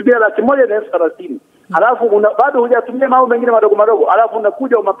 60,000, umetumia 130,000. Alafu bado hujatumia mambo mengine madogo madogo, alafu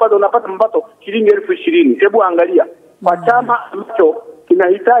unakuja unapata mapato shilingi 20,000. Hebu angalia, kwa chama ambacho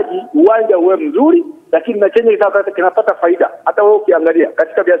kinahitaji uwanja uwe mzuri, lakini na chenye kinapata faida, hata wewe ukiangalia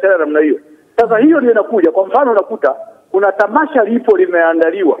katika biashara namna hiyo. Sasa hiyo ndio inakuja. Kwa mfano unakuta kuna tamasha lipo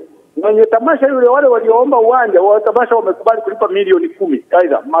limeandaliwa, mwenye tamasha yule, wale walioomba uwanja wa tamasha wamekubali kulipa milioni 10,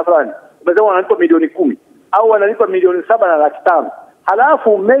 aidha mathalan umesema wanalipa milioni 10 au wanalipa milioni 7,500,000.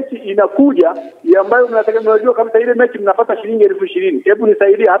 Halafu mechi inakuja ambayo mnajua kabisa ile mechi mnapata shilingi 20,000. Hebu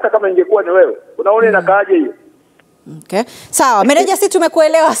nisaidie, hata kama ingekuwa ni wewe, unaona inakaaje hiyo? Okay. Sawa, meneja, sisi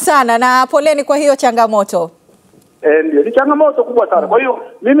tumekuelewa sana na poleni kwa hiyo changamoto. Ndio, ni changamoto kubwa sana. Kwa hiyo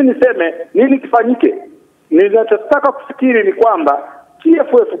mimi niseme nini kifanyike? Ninachotaka kufikiri ni kwamba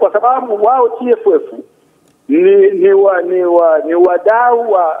TFF, kwa sababu wao TFF ni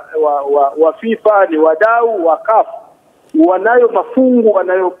wadau wa FIFA, ni wadau wa CAF, wanayo mafungu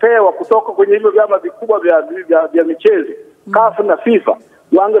wanayopewa kutoka kwenye hivyo vyama vikubwa vya michezo CAF na FIFA.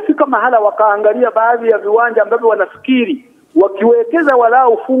 Wangefika mahala wakaangalia baadhi ya viwanja ambavyo wanafikiri wakiwekeza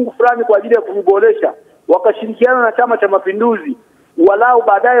walau fungu fulani kwa ajili ya kuboresha, wakashirikiana na Chama cha Mapinduzi, walau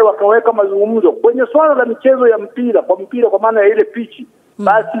baadaye wakaweka mazungumzo kwenye swala la michezo ya mpira kwa maana ya ile pichi,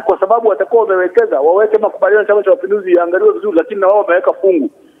 basi kwa sababu watakuwa wamewekeza, waweke makubaliano na Chama cha Mapinduzi yaangaliwe vizuri, lakini na wao wameweka fungu.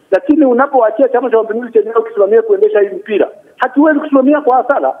 Lakini unapoachia Chama cha Mapinduzi chenyewe kisimamia kuendesha hii mpira, hatuwezi kusimamia kwa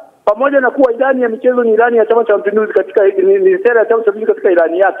hasara. Pamoja na kuwa ilani ya michezo ni ilani ya Chama cha Mapinduzi katika ni sera ya Chama cha Mapinduzi katika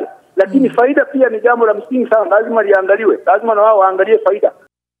ilani yake, lakini faida pia ni jambo la msingi sana, lazima liangaliwe, lazima na wao waangalie faida.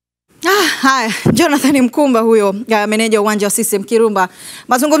 Haya, Jonathan Mkumba huyo, meneja uwanja wa CCM Kirumba.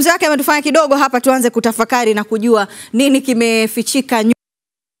 Mazungumzo yake yametufanya kidogo hapa tuanze kutafakari na kujua nini kimefichika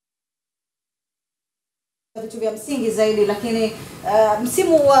vitu vya msingi zaidi, lakini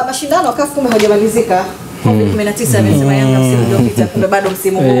msimu wa mashindano wa CAF kumbe hajamalizika. COVID-19 amesema Yanga msimu uliopita, kumbe bado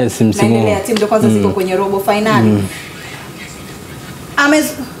msimu huu naendelea, timu ndio kwanza ziko kwenye robo finali.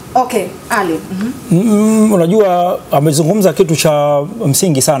 Okay, Ali. Unajua amezungumza kitu cha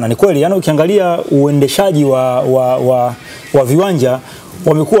msingi sana. Ni kweli, yani ukiangalia uendeshaji wa viwanja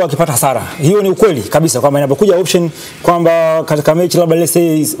wamekuwa wakipata hasara. Hiyo ni ukweli kabisa, kwamba inapokuja option kwamba katika mechi labda let's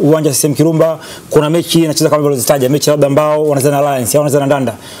say uwanja CCM Kirumba kuna mechi inacheza kama vile zitaja mechi labda ambao wanacheza na Alliance au wanacheza na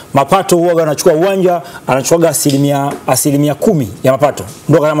Ndanda, mapato huwa anachukua uwanja, anachukua asilimia 10 ya mapato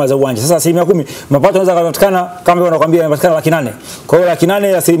ndio gharama za uwanja. Sasa asilimia 10 mapato yanaweza kupatikana kama wanakuambia yanapatikana 800,000. Kwa hiyo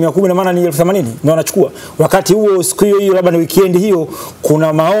 800,000 asilimia 10 na maana ni 80,000 ndio anachukua. Wakati huo siku hiyo labda ni weekend hiyo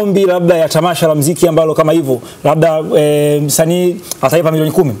kuna maombi labda ya tamasha la muziki ambalo kama hivyo labda msanii ataipa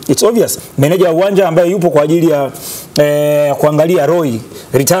milioni 10. It's obvious meneja wa uwanja ambaye yupo kwa ajili ya kuangalia ROI,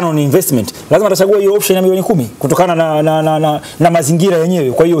 return on investment, lazima atachagua hiyo option ya milioni 10 kutokana na mazingira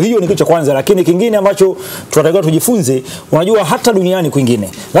yenyewe. Kwa hiyo hiyo ni kitu cha kwanza, lakini kingine ambacho tunatakiwa tujifunze, unajua hata duniani kwingine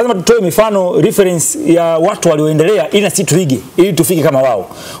lazima tutoe mifano reference ya watu walioendelea ili sisi tuige ili tufike kama wao.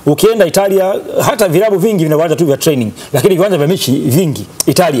 Ukienda Italia hata vilabu vingi vina viwanja tu vya training, lakini viwanja vya mechi vingi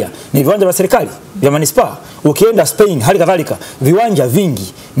Italia ni viwanja vya serikali vya manispaa. Ukienda Spain hali kadhalika viwanja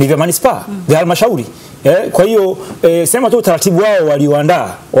vingi ni vya manispaa vya halmashauri. Kwa hiyo sema tu utaratibu wao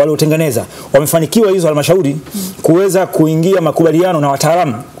walioandaa, waliotengeneza, wamefanikiwa hizo halmashauri kuweza kuingia makubaliano na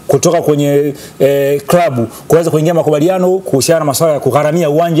wataalamu kutoka kwenye klabu kuweza kuingia makubaliano kuhusiana na masuala ya kugharamia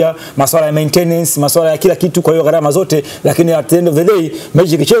uwanja, masuala ya maintenance, masuala ya kila kitu. Kwa hiyo gharama zote, lakini at the end of the day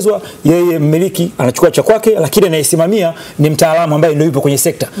mechi ikichezwa yeye mmiliki anachukua cha kwake, lakini anayesimamia ni mtaalamu ambaye ndio yupo kwenye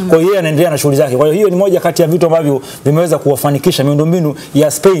sekta. Kwa hiyo yeye anaendelea na shughuli zake. Kwa hiyo hiyo ni moja kati ya vitu ambavyo vimeweza kuwafanikisha miundombinu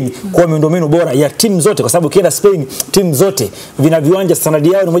ya Spain kuwa miundombinu bora ya timu zote, kwa sababu ukienda Spain timu zote vina viwanja, standard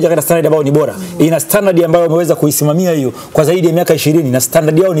yao ni moja kati ya standard ambayo ni bora. Ina standard ambayo wameweza kuisimamia hiyo kwa zaidi ya miaka 20 na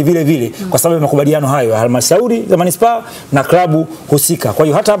standard yao ni vile vile kwa sababu ya makubaliano hayo ya halmashauri za manispaa na klabu husika. Kwa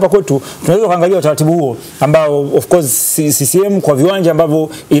hiyo hata hapa kwetu tunaweza kuangalia utaratibu huo ambao of course CCM kwa viwanja ambavyo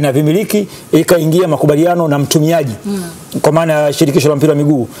inavimiliki ikaingia makubaliano na mtumiaji kwa maana ya shirikisho la mpira wa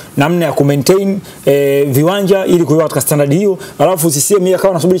miguu namna ya kumaintain viwanja ili kuwa katika standard hiyo, alafu CCM yeye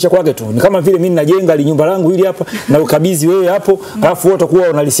akawa anasubiri cha kwake tu. Ni kama vile mimi ninajenga nyumba langu hili hapa na ukabidhi wewe hapo, alafu wote kuwa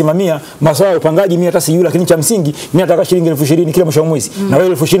unalisimamia masuala ya upangaji, mimi hata sijui, lakini cha msingi mimi nataka shilingi 20,000 kila mwisho wa mwezi na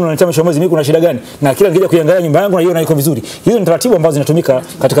wewe 20,000 unanipa mwisho wa mwezi, mimi kuna shida gani? Na kila nikija kuangalia nyumba yangu naiona iko vizuri. Hizo ni taratibu ambazo zinatumika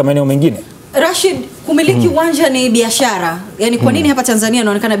katika maeneo mengine. Rashid, kumiliki uwanja ni biashara. Yaani kwa nini hapa Tanzania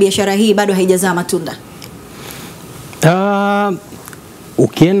inaonekana biashara hii bado haijazaa matunda?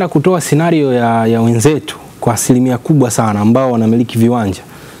 Ukienda kutoa scenario ya wenzetu kwa asilimia kubwa sana ambao wanamiliki viwanja,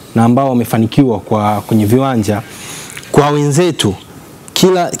 na ambao wamefanikiwa kwenye viwanja kwa wenzetu.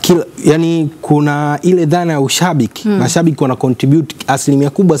 Yani kuna ile dhana ya ushabiki, mashabiki wana contribute asilimia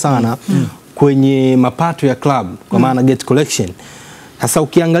kubwa sana kwenye mapato ya club, kwa maana gate collection. Sasa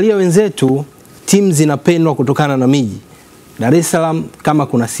ukiangalia wenzetu, timu zinapendwa kutokana na miji. Dar es Salaam kama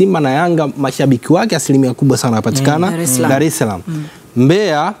kuna Simba na Yanga, mashabiki wake asilimia kubwa sana yapatikana Dar es Salaam.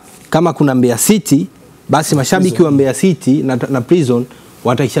 Mbeya kama kuna Mbeya City, basi mashabiki wa Mbeya City na Prison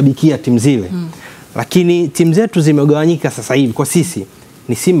wataishabikia timu zile. Lakini timu zetu zimegawanyika sasa hivi, kwa sisi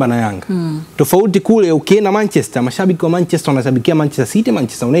ni Simba na Yanga. Tofauti kule ukienda Manchester, mashabiki wa Manchester wanashabikia Manchester City,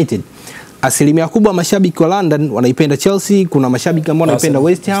 Manchester United. Asilimia kubwa mashabiki wa London wanaipenda Chelsea, kuna mashabiki ambao wanaipenda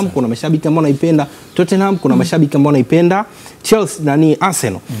West Ham, kuna mashabiki ambao wanaipenda Tottenham, kuna mashabiki ambao wanaipenda Chelsea na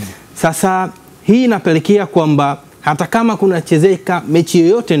Arsenal. Sasa hii inapelekea kwamba hata kama kuna chezeka mechi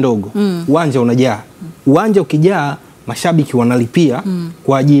yoyote ndogo, uwanja unajaa. Uwanja ukijaa, mashabiki wanalipia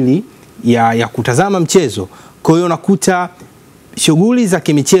kwa ajili ya kutazama mchezo. Kwa hiyo unakuta shughuli za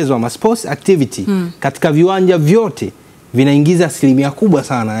kimichezo ama sports activity katika viwanja vyote vinaingiza asilimia kubwa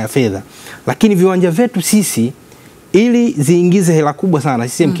sana ya fedha. Lakini viwanja vyetu sisi, ili ziingize hela kubwa sana,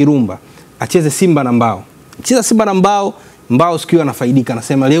 sisi Mkirumba acheze Simba na Mbao. Cheza Simba na Mbao, Mbao siku anafaidika,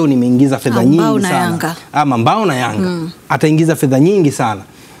 anasema leo nimeingiza fedha nyingi sana. Ama Mbao na Yanga ataingiza fedha nyingi sana.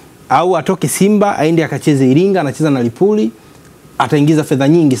 Au atoke Simba aende akacheze Iringa, anacheza na Lipuli, ataingiza fedha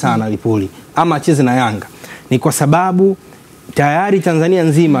nyingi sana Lipuli. Ama acheze na Yanga. Ni kwa sababu tayari Tanzania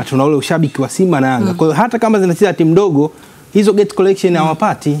nzima tuna ule ushabiki wa Simba na Yanga. Kwa hiyo hata kama zinacheza timu ndogo, hizo gate collection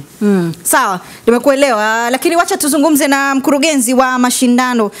hawapati. Sawa, nimekuelewa. Lakini wacha tuzungumze na mkurugenzi wa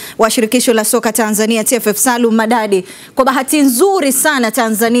mashindano wa shirikisho la soka Tanzania TFF, Salum Madadi. Kwa bahati nzuri sana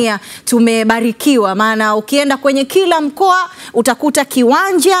Tanzania tumebarikiwa, maana ukienda kwenye kila mkoa utakuta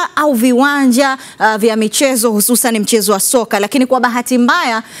kiwanja au viwanja vya michezo, hususan mchezo wa soka. Lakini kwa bahati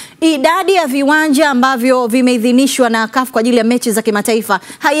mbaya, idadi ya viwanja ambavyo vimeidhinishwa na CAF kwa ajili ya mechi za kimataifa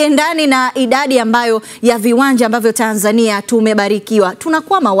haiendani na idadi ambayo ya viwanja ambavyo Tanzania tumebarikiwa.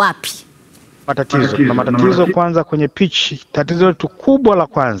 Tunakwama wapi? Matatizo. Na matatizo kwanza kwenye pitch. Tatizo letu kubwa la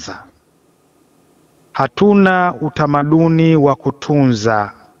kwanza, hatuna utamaduni wa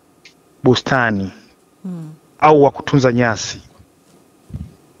kutunza bustani au wa kutunza nyasi.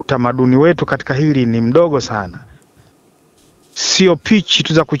 Utamaduni wetu katika hili ni mdogo sana. Sio pitch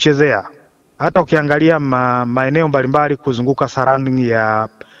tu za kuchezea. Hata ukiangalia maeneo mbalimbali kuzunguka surrounding ya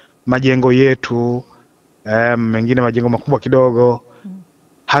majengo yetu, mengine majengo makubwa kidogo,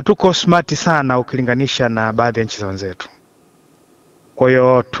 hatuko smart sana ukilinganisha na baadhi ya nchi za wenzetu. Kwa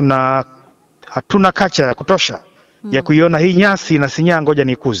hiyo hatuna kacha ya kutosha ya kuiona hii nyasi na sinya, ngoja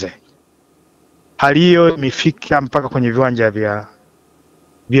nikuze. Hali hiyo imefika mpaka kwenye viwanja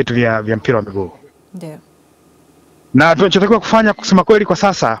vyetu vya mpira wa miguu. Ndio. Na tunachotakiwa kufanya kusema kweli kwa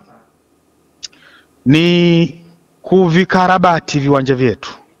sasa ni kuvikarabati viwanja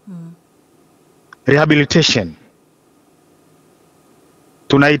vyetu. Rehabilitation.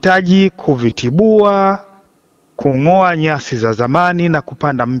 Tunahitaji kuvitibua, kung'oa nyasi za zamani na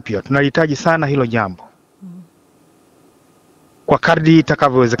kupanda mpya. Tunahitaji sana hilo jambo. Kwa kadri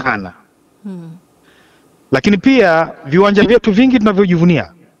itakavyowezekana. Lakini pia viwanja vyetu vingi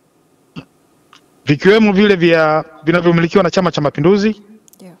tunavyojivunia, vikiwemo vile vinavyomilikiwa na Chama cha Mapinduzi,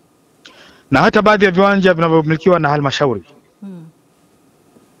 na hata baadhi ya viwanja vinavyomilikiwa na halmashauri,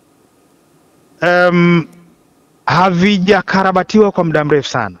 havijakarabatiwa kwa muda mrefu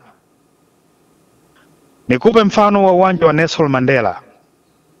sana. Nikupe mfano wa uwanja wa Nelson Mandela.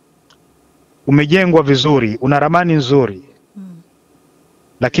 Umejengwa vizuri, una ramani nzuri.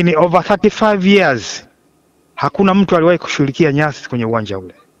 Lakini over 35 years hakuna mtu aliwahi kushughulikia nyasi kwenye uwanja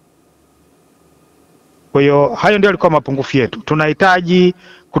ule. Kwa hiyo hayo ndio yalikuwa mapungufu yetu. Tunahitaji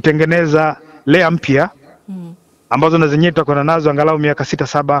kutengeneza layer mpya ambazo na zenyewe tutakwenda nazo angalau miaka 6,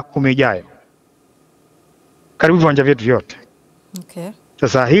 7, 10 ijayo. Karibu viwanja vyetu vyote. Okay.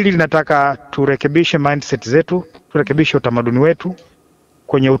 Sasa hili linataka turekebishe mindset zetu, turekebishe utamaduni wetu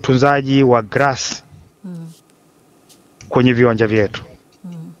kwenye utunzaji wa grass kwenye viwanja vyetu.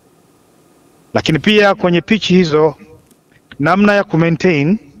 Lakini pia kwenye pitch hizo, namna ya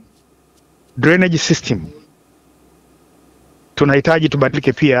kumaintain drainage system. Tunahitaji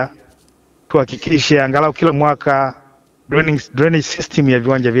tubadilike pia, tuhakikishe angalau kila mwaka drainage system ya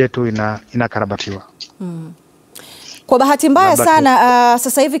viwanja vyetu inakarabatiwa. Kwa bahati mbaya sana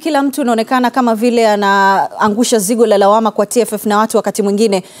sasa hivi kila mtu inaonekana kama vile anaangusha zigo la lawama kwa TFF, na watu wakati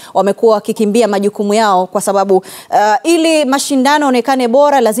mwingine wamekuwa wakikimbia majukumu yao kwa sababu ili mashindano onekane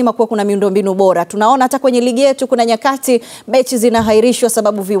bora lazima kuwa kuna miundombinu bora. Tunaona hata kwenye ligi yetu kuna nyakati mechi zinahairishwa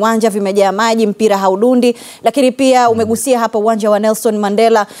sababu viwanja vimejaa maji, mpira haudundi, lakini pia umegusia hapa uwanja wa Nelson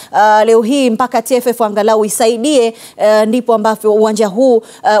Mandela. Leo hii mpaka TFF angalau isaidie, ndipo ambapo uwanja huu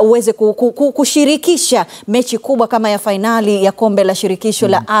uweze kushirikisha mechi kubwa kama ya finali ya kombe la shirikisho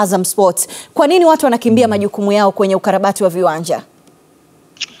la Azam Sports. Kwa nini watu wanakimbia majukumu yao kwenye ukarabati wa viwanja?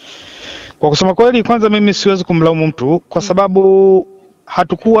 Kwa kusema kweli, kwanza mimi siwezi kumlaumu mtu kwa sababu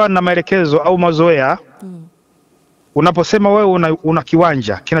hatukuwa na maelekezo au mazoea. Unaposema wewe una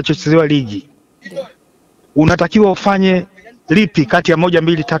kiwanja kinachochezewa ligi, unatakiwa ufanye lipi kati ya 1,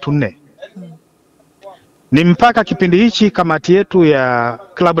 2, 3, 4? Ni mpaka kipindi hichi kamati yetu ya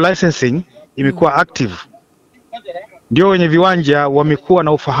club licensing imekuwa active, ndio wenye viwanja wamekuwa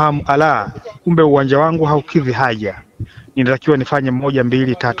na ufahamu, kumbe uwanja wangu haukidhi haja, ninatakiwa nifanye 1,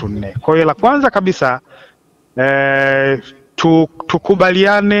 2, 3, 4. Kwa hiyo la kwanza kabisa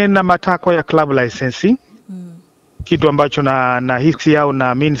tukubaliane na matakwa ya club licensing, kitu ambacho na hisi au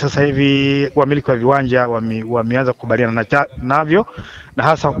naamini sasa hivi wamiliki wa viwanja wameanza kukubaliana navyo, na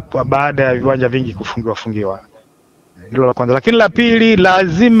hasa baada ya viwanja vingi kufungiwa. Hilo la kwanza. Lakini la pili,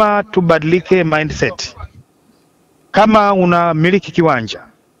 lazima tubadilike mindset. Kama unamiliki kiwanja,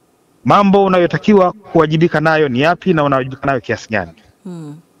 mambo unayotakiwa kuwajibika nayo ni yapi na unawajibika nayo kiasi gani?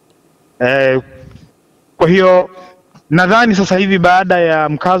 Kwa hiyo nadhani sasa hivi baada ya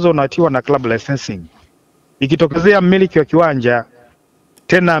mkazo unaotiwa na club licensing, ikitokezea mmiliki wa kiwanja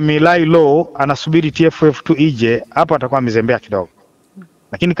tena milai law anasubiri TFF tu ije, hapo atakuwa amezembea kidogo.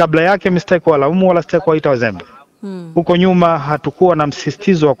 Lakini kabla yake mistake kwa laumu wala sitaki kuita wazembe. Huko nyuma hatukuwa na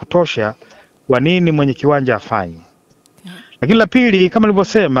msisitizo wa kutosha kwa nini mwenye kiwanja afanye. Lakini la pili, kama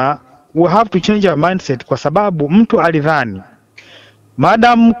nilivyosema, we have to change our mindset, kwa sababu mtu alidhani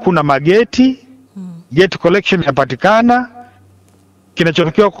madam kuna mageti, gate collection inapatikana,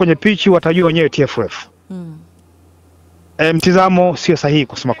 kinachotokewa kwenye pitch watajua wenyewe TFF. Mtizamo sio sahihi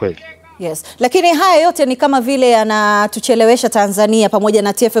kusema kweli. Yes. Lakini haya yote ni kama vile yanatuchelewesha Tanzania pamoja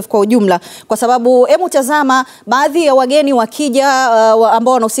na TFF kwa ujumla, kwa sababu hebu tazama baadhi ya wageni wakija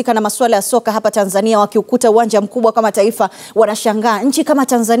ambao wanahusika na masuala ya soka hapa Tanzania, wakiukuta uwanja mkubwa kama taifa wanashangaa, nchi kama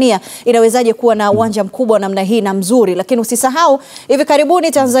Tanzania inawezaje kuwa na uwanja mkubwa namna hii na mzuri. Lakini usisahau hivi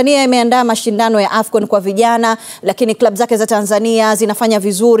karibuni Tanzania imeandaa mashindano ya AFCON kwa vijana, lakini klabu zake za Tanzania zinafanya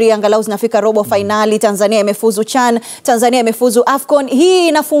vizuri, angalau zinafika robo finali. Tanzania imefuzu CHAN, Tanzania imefuzu AFCON. Hii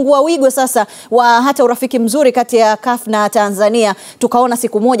inafungua wigo sasa wa hata urafiki mzuri kati ya CAF na Tanzania. Tukaona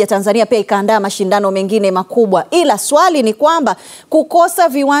siku moja Tanzania pia ikaandaa mashindano mengine makubwa. Ila swali ni kwamba kukosa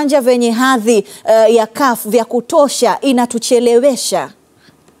viwanja venye hadhi ya CAF vya kutosha inatuchelewesha.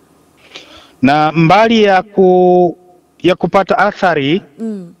 Na mbali ya kupata athari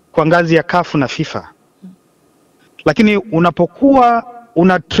kwa ngazi ya CAF na FIFA. Lakini unapokuwa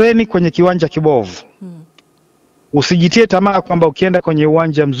una treni kwenye kiwanja kibovu, usijitie tamaa kwamba ukienda kwenye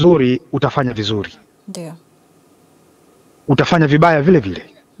uwanja mzuri utafanya vizuri. Ndio. Utafanya vibaya vile vile.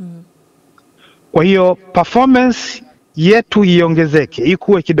 Kwa hiyo performance yetu iongezeke,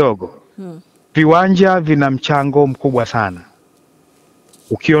 ikuwe kidogo. Viwanja vina mchango mkubwa sana.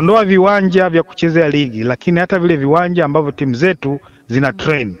 Ukiondoa viwanja vya kuchezea ligi, lakini hata vile viwanja ambavyo timu zetu zina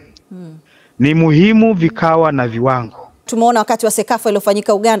train, ni muhimu vikawa na viwango. Tumeona wakati wa Sekafa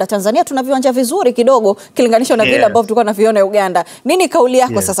iliyofanyika Uganda, Tanzania tuna viwanja vizuri kidogo kilinganishwa na vile ambavyo tulikuwa tunaviona Uganda. Nini kauli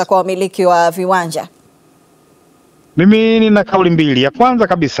yako sasa kwa wamiliki wa viwanja? Mimi nina kauli mbili. Ya kwanza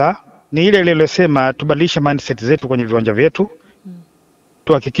kabisa ni ile iliyosema tubadilishe mindset zetu kwenye viwanja vyetu.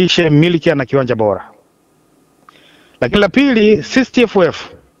 Tuhakikishe mmiliki ana kiwanja bora. Lakini la pili, sisi TFF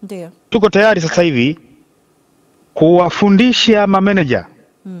ndio tuko tayari sasa hivi kuwafundisha mameneja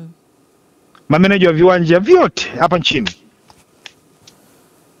wa viwanja vyote hapa nchini,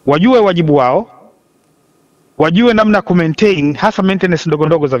 wajue wajibu wao, wajue namna ku maintain, hasa maintenance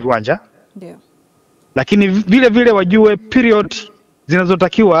ndogo za viwanja. Ndio. Lakini vile vile wajue period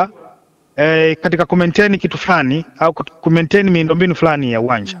zinazotakiwa katika ku maintain kitu fulani au ku maintain miundombinu fulani ya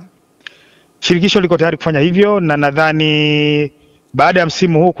uwanja. Shirikisho liko tayari kufanya hivyo, na nadhani baada ya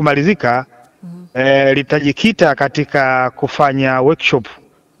msimu huu kumalizika litajikita katika kufanya workshop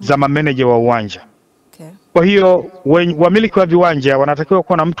za mameneja wa uwanja. Kwa hiyo wamiliki wa viwanja wanatakiwa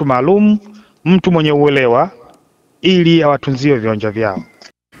kuwa na mtu maalum, mtu mwenye uelewa, ili awatunzie viwanja vyao.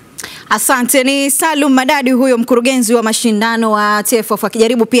 Asante. Ni Salum Madadi huyo mkurugenzi wa mashindano wa TFF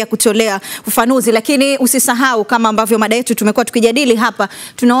akijaribu pia kutolea ufafanuzi, lakini usisahau kama ambavyo mada yetu tumekuwa tukijadili hapa,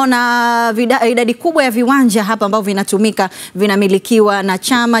 tunaona idadi kubwa ya viwanja hapa ambavyo vinatumika vinamilikiwa na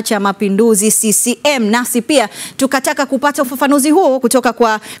Chama cha Mapinduzi CCM, nasi pia tukataka kupata ufafanuzi huo kutoka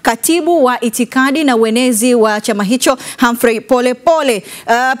kwa Katibu wa Itikadi na Uenezi wa chama hicho Humphrey Polepole.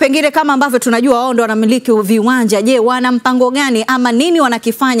 Pengine kama ambavyo tunajua wao ndio wanamiliki viwanja, je, wana mpango gani ama nini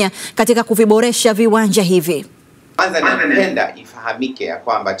wanakifanya katika kuviboresha viwanja hivi? Kwanza napenda ifahamike ya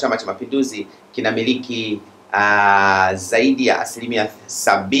kwamba Chama cha Mapinduzi kinamiliki zaidi ya 70%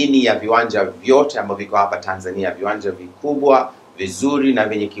 ya viwanja vyote ambavyo viko hapa Tanzania, viwanja vikubwa, vizuri na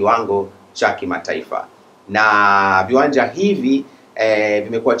vyenye kiwango cha kimataifa. Na viwanja hivi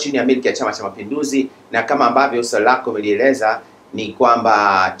vimekuwa chini ya miliki ya Chama cha Mapinduzi, na kama ambavyo swali lako umelieleza ni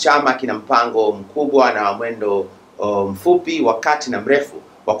kwamba chama kina mpango mkubwa na mwendo mfupi, wakati na mrefu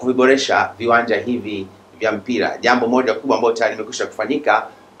wa kuviboresha viwanja hivi vya mpira. Jambo moja kubwa ambalo tayari limekwisha kufanyika,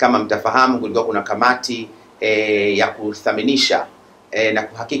 kama mtafahamu, kulikuwa kuna kamati ya kuthaminisha na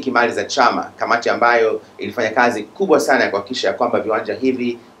kuhakiki mali za chama, kamati ambayo ilifanya kazi kubwa sana ya kuhakikisha kwamba viwanja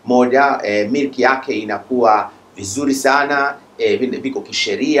hivi moja, miliki yake inakuwa vizuri sana, viko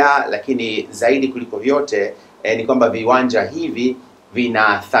kisheria, lakini zaidi kuliko vyote ni kwamba viwanja hivi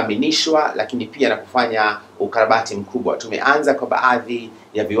vinathaminishwa, lakini pia na kufanya ukarabati mkubwa. Tumeanza kwa baadhi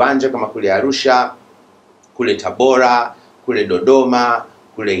ya viwanja kama kule Arusha, kule Tabora, kule Dodoma,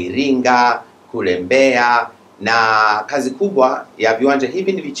 kule Iringa, kule Mbeya, na kazi kubwa ya viwanja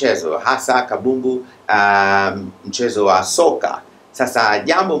hivi ni michezo, hasa kabumbu, mchezo wa soka. Sasa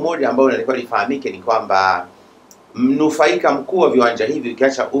jambo moja ambalo linalikuwa lifahamike ni kwamba mnufaika mkuu wa viwanja hivi,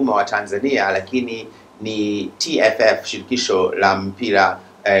 ukiacha umma wa Tanzania, lakini ni TFF, shirikisho la mpira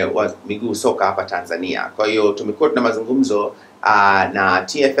wa miguu soka hapa Tanzania. Kwa hiyo tumekuwa tuna mazungumzo na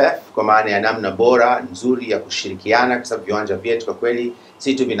TFF kwa maana ya namna bora nzuri ya kushirikiana, kwa sababu viwanja vyetu kwa kweli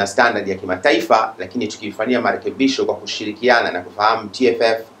si tu vina standard ya kimataifa, lakini tukifanyia marekebisho kwa kushirikiana na kufahamu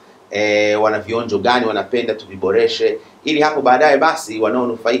TFF wana vionjo gani wanapenda tuviboreshe, ili hapo baadaye basi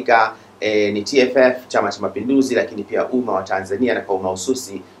wanaonufaika ni TFF, Chama cha Mapinduzi, lakini pia umma wa Tanzania, na kwa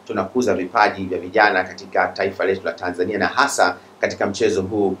mahususi tunakuza vipaji vya vijana katika taifa letu la Tanzania, na hasa katika mchezo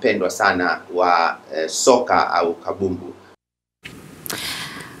huu pendwa sana wa soka au kabumbu.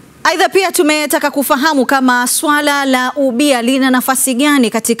 Aidha pia tumetaka kufahamu kama swala la ubia lina nafasi gani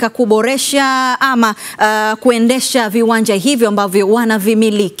katika kuboresha ama kuendesha viwanja hivyo ambavyo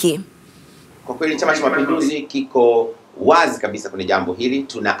wanavimiliki. Kwa kweli Chama cha Mapinduzi kiko wazi kabisa kwenye jambo hili.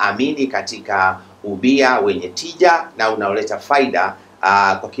 Tunaamini katika ubia wenye tija na unaoleta faida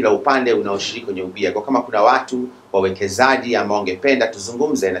kwa kila upande unaoshiriki kwenye ubia. Kwa kama kuna watu wawekezaji ambao wangependa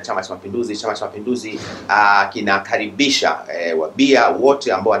tuzungumze na Chama cha Mapinduzi, Chama cha Mapinduzi kinakaribisha wabia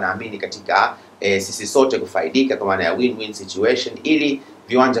wote ambao wanaamini katika sisi sote kufaidika, kwa maana ya win-win situation, ili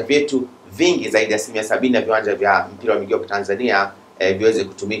viwanja vyetu vingi zaidi ya 70% ya viwanja vya mpira wa miguu kwa Tanzania viweze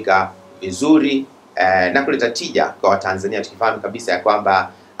kutumika vizuri na kuleta tija kwa Watanzania, tukifahamu kabisa ya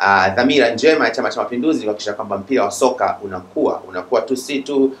kwamba dhamira njema ya Chama cha Mapinduzi ni kuhakikisha kwamba mpira wa soka unakuwa tu si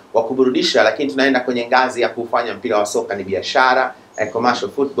tu wa kuburudisha, lakini tunaenda kwenye ngazi ya kufanya mpira wa soka ni biashara,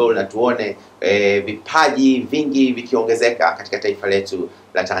 commercial football, na tuone vipaji vingi vikiongezeka katika taifa letu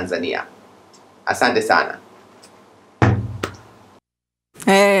la Tanzania. Asante sana.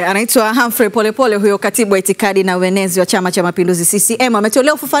 Anaitwa Humphrey Polepole huyo Katibu wa Itikadi na Uenezi wa Chama cha Mapinduzi CCM.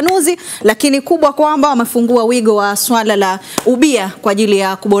 Ametolea ufafanuzi, lakini kubwa kwamba wamefungua wigo wa swala la ubia kwa ajili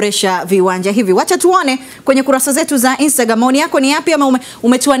ya kuboresha viwanja hivi. Wacha tuone kwenye kurasa zetu za Instagram maoni yako ni yapi ama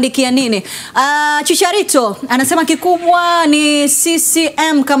umetuandikia nini. Chicharito anasema kikubwa ni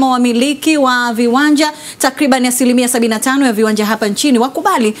CCM kama wamiliki wa viwanja, takriban 75% ya viwanja hapa nchini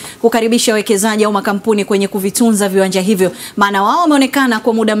wakubali kukaribisha wawekezaji au makampuni kwenye kuvitunza viwanja hivyo, maana wao wameonekana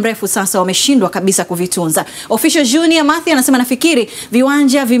kwa muda mrefu sasa wameshindwa kabisa kuvitunza. Official Junior Mathi anasema nafikiri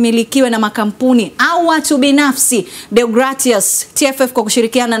viwanja vimilikiwe na makampuni au watu binafsi. Deogratius, TFF kwa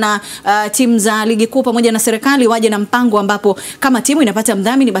kushirikiana na timu za ligi kuu pamoja na serikali waje na mpango ambapo kama timu inapata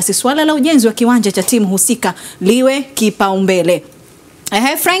mdhamini, basi swala la ujenzi wa kiwanja cha timu husika liwe kipaumbele.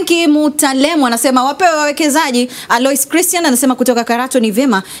 Frankie Mutalemu anasema wapewe wawekezaji. Alois Christian anasema kutoka Karato ni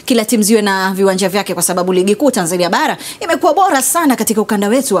vyema kila timu ziwe na viwanja vyake, kwa sababu ligi kuu Tanzania bara imekuwa bora sana katika ukanda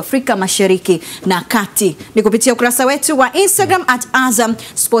wetu wa Afrika Mashariki na Kati. Ni kupitia ukurasa wetu wa Instagram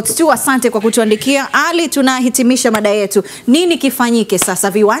 @AzamSports2. Asante kwa kutuandikia. Ali, tunahitimisha mada yetu. Nini kifanyike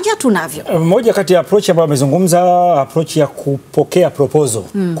sasa? Viwanja tunavyo. Moja kati ya approach ambayo amezungumza, approach ya kupokea proposal.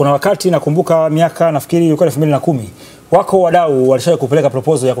 Kuna wakati nakumbuka miaka nafikiri ilikuwa 2010 wako wadau walishawahi kupeleka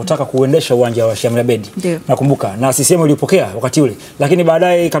proposal ya kutaka kuendesha uwanja wa Sheikh Abedi. Nakumbuka na CCM ilipokea wakati ule, lakini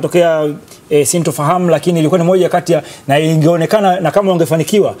baadaye ikatokea sintofahamu, lakini ilikuwa ni moja kati ya, na ingeonekana na kama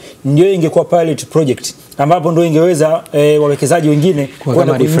ungefanikiwa ndio ingekuwa pilot project ambapo ndio ingeweza wawekezaji wengine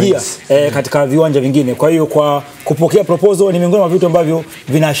kwenda kuingia katika viwanja vingine. Kwa hiyo kwa kupokea proposal ni miongoni mwa vitu ambavyo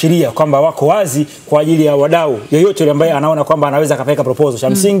vinaashiria kwamba wako wazi kwa ajili ya wadau yeyote ambaye anaona kwamba anaweza kapeleka proposal. Cha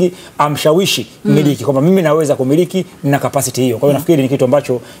msingi amshawishi mmiliki kwamba mimi naweza kumiliki na capacity hiyo. Kwa hiyo nafikiri ni kitu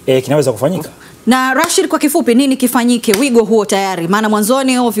ambacho kinaweza kufanyika. Na Rashid, kwa kifupi nini kifanyike? Wigo huo tayari, maana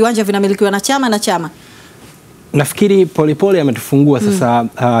mwanzoni hao viwanja vinamilikiwa na Chama. Nafikiri Polepole ametufungua sasa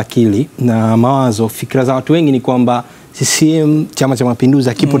akili na mawazo. Fikra za watu wengi ni kwamba CCM, Chama cha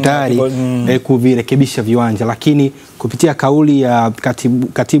Mapinduzi kipo tayari kuvirekebisha viwanja, lakini kupitia kauli ya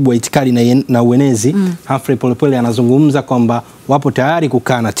katibu wa Itikadi na Uenezi Humphrey, Polepole anazungumza kwamba wapo tayari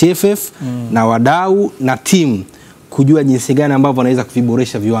kukaa na TFF na wadau na timu kujua jinsi gani ambavyo wanaweza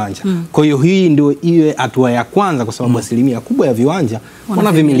kuviboresha viwanja. Kwa hiyo hii ndio iwe hatua ya kwanza, kwa sababu asilimia kubwa ya viwanja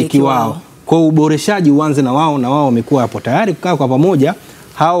wanavimiliki wao. Kwa uboreshaji uanze na wao wamekuwa hapo tayari kukaa kwa pamoja.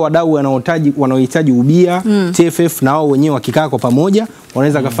 Hao wadau wanaohitaji ubia TFF na wao wenyewe wakikaa kwa pamoja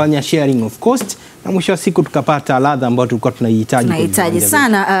wanaweza kufanya sharing of cost, na mwisho wa siku tukapata ladha ambayo tulikuwa tunahitaji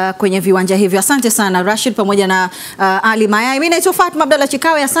sana kwenye viwanja hivyo. Asante sana Rashid pamoja na Ally Mayay. Mimi naitwa Fatma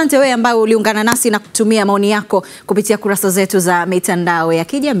Chikawe. Asante wewe ambaye uliungana nasi na kutumia maoni yako kupitia kurasa zetu za mitandao ya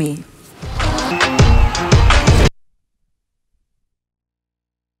kijamii.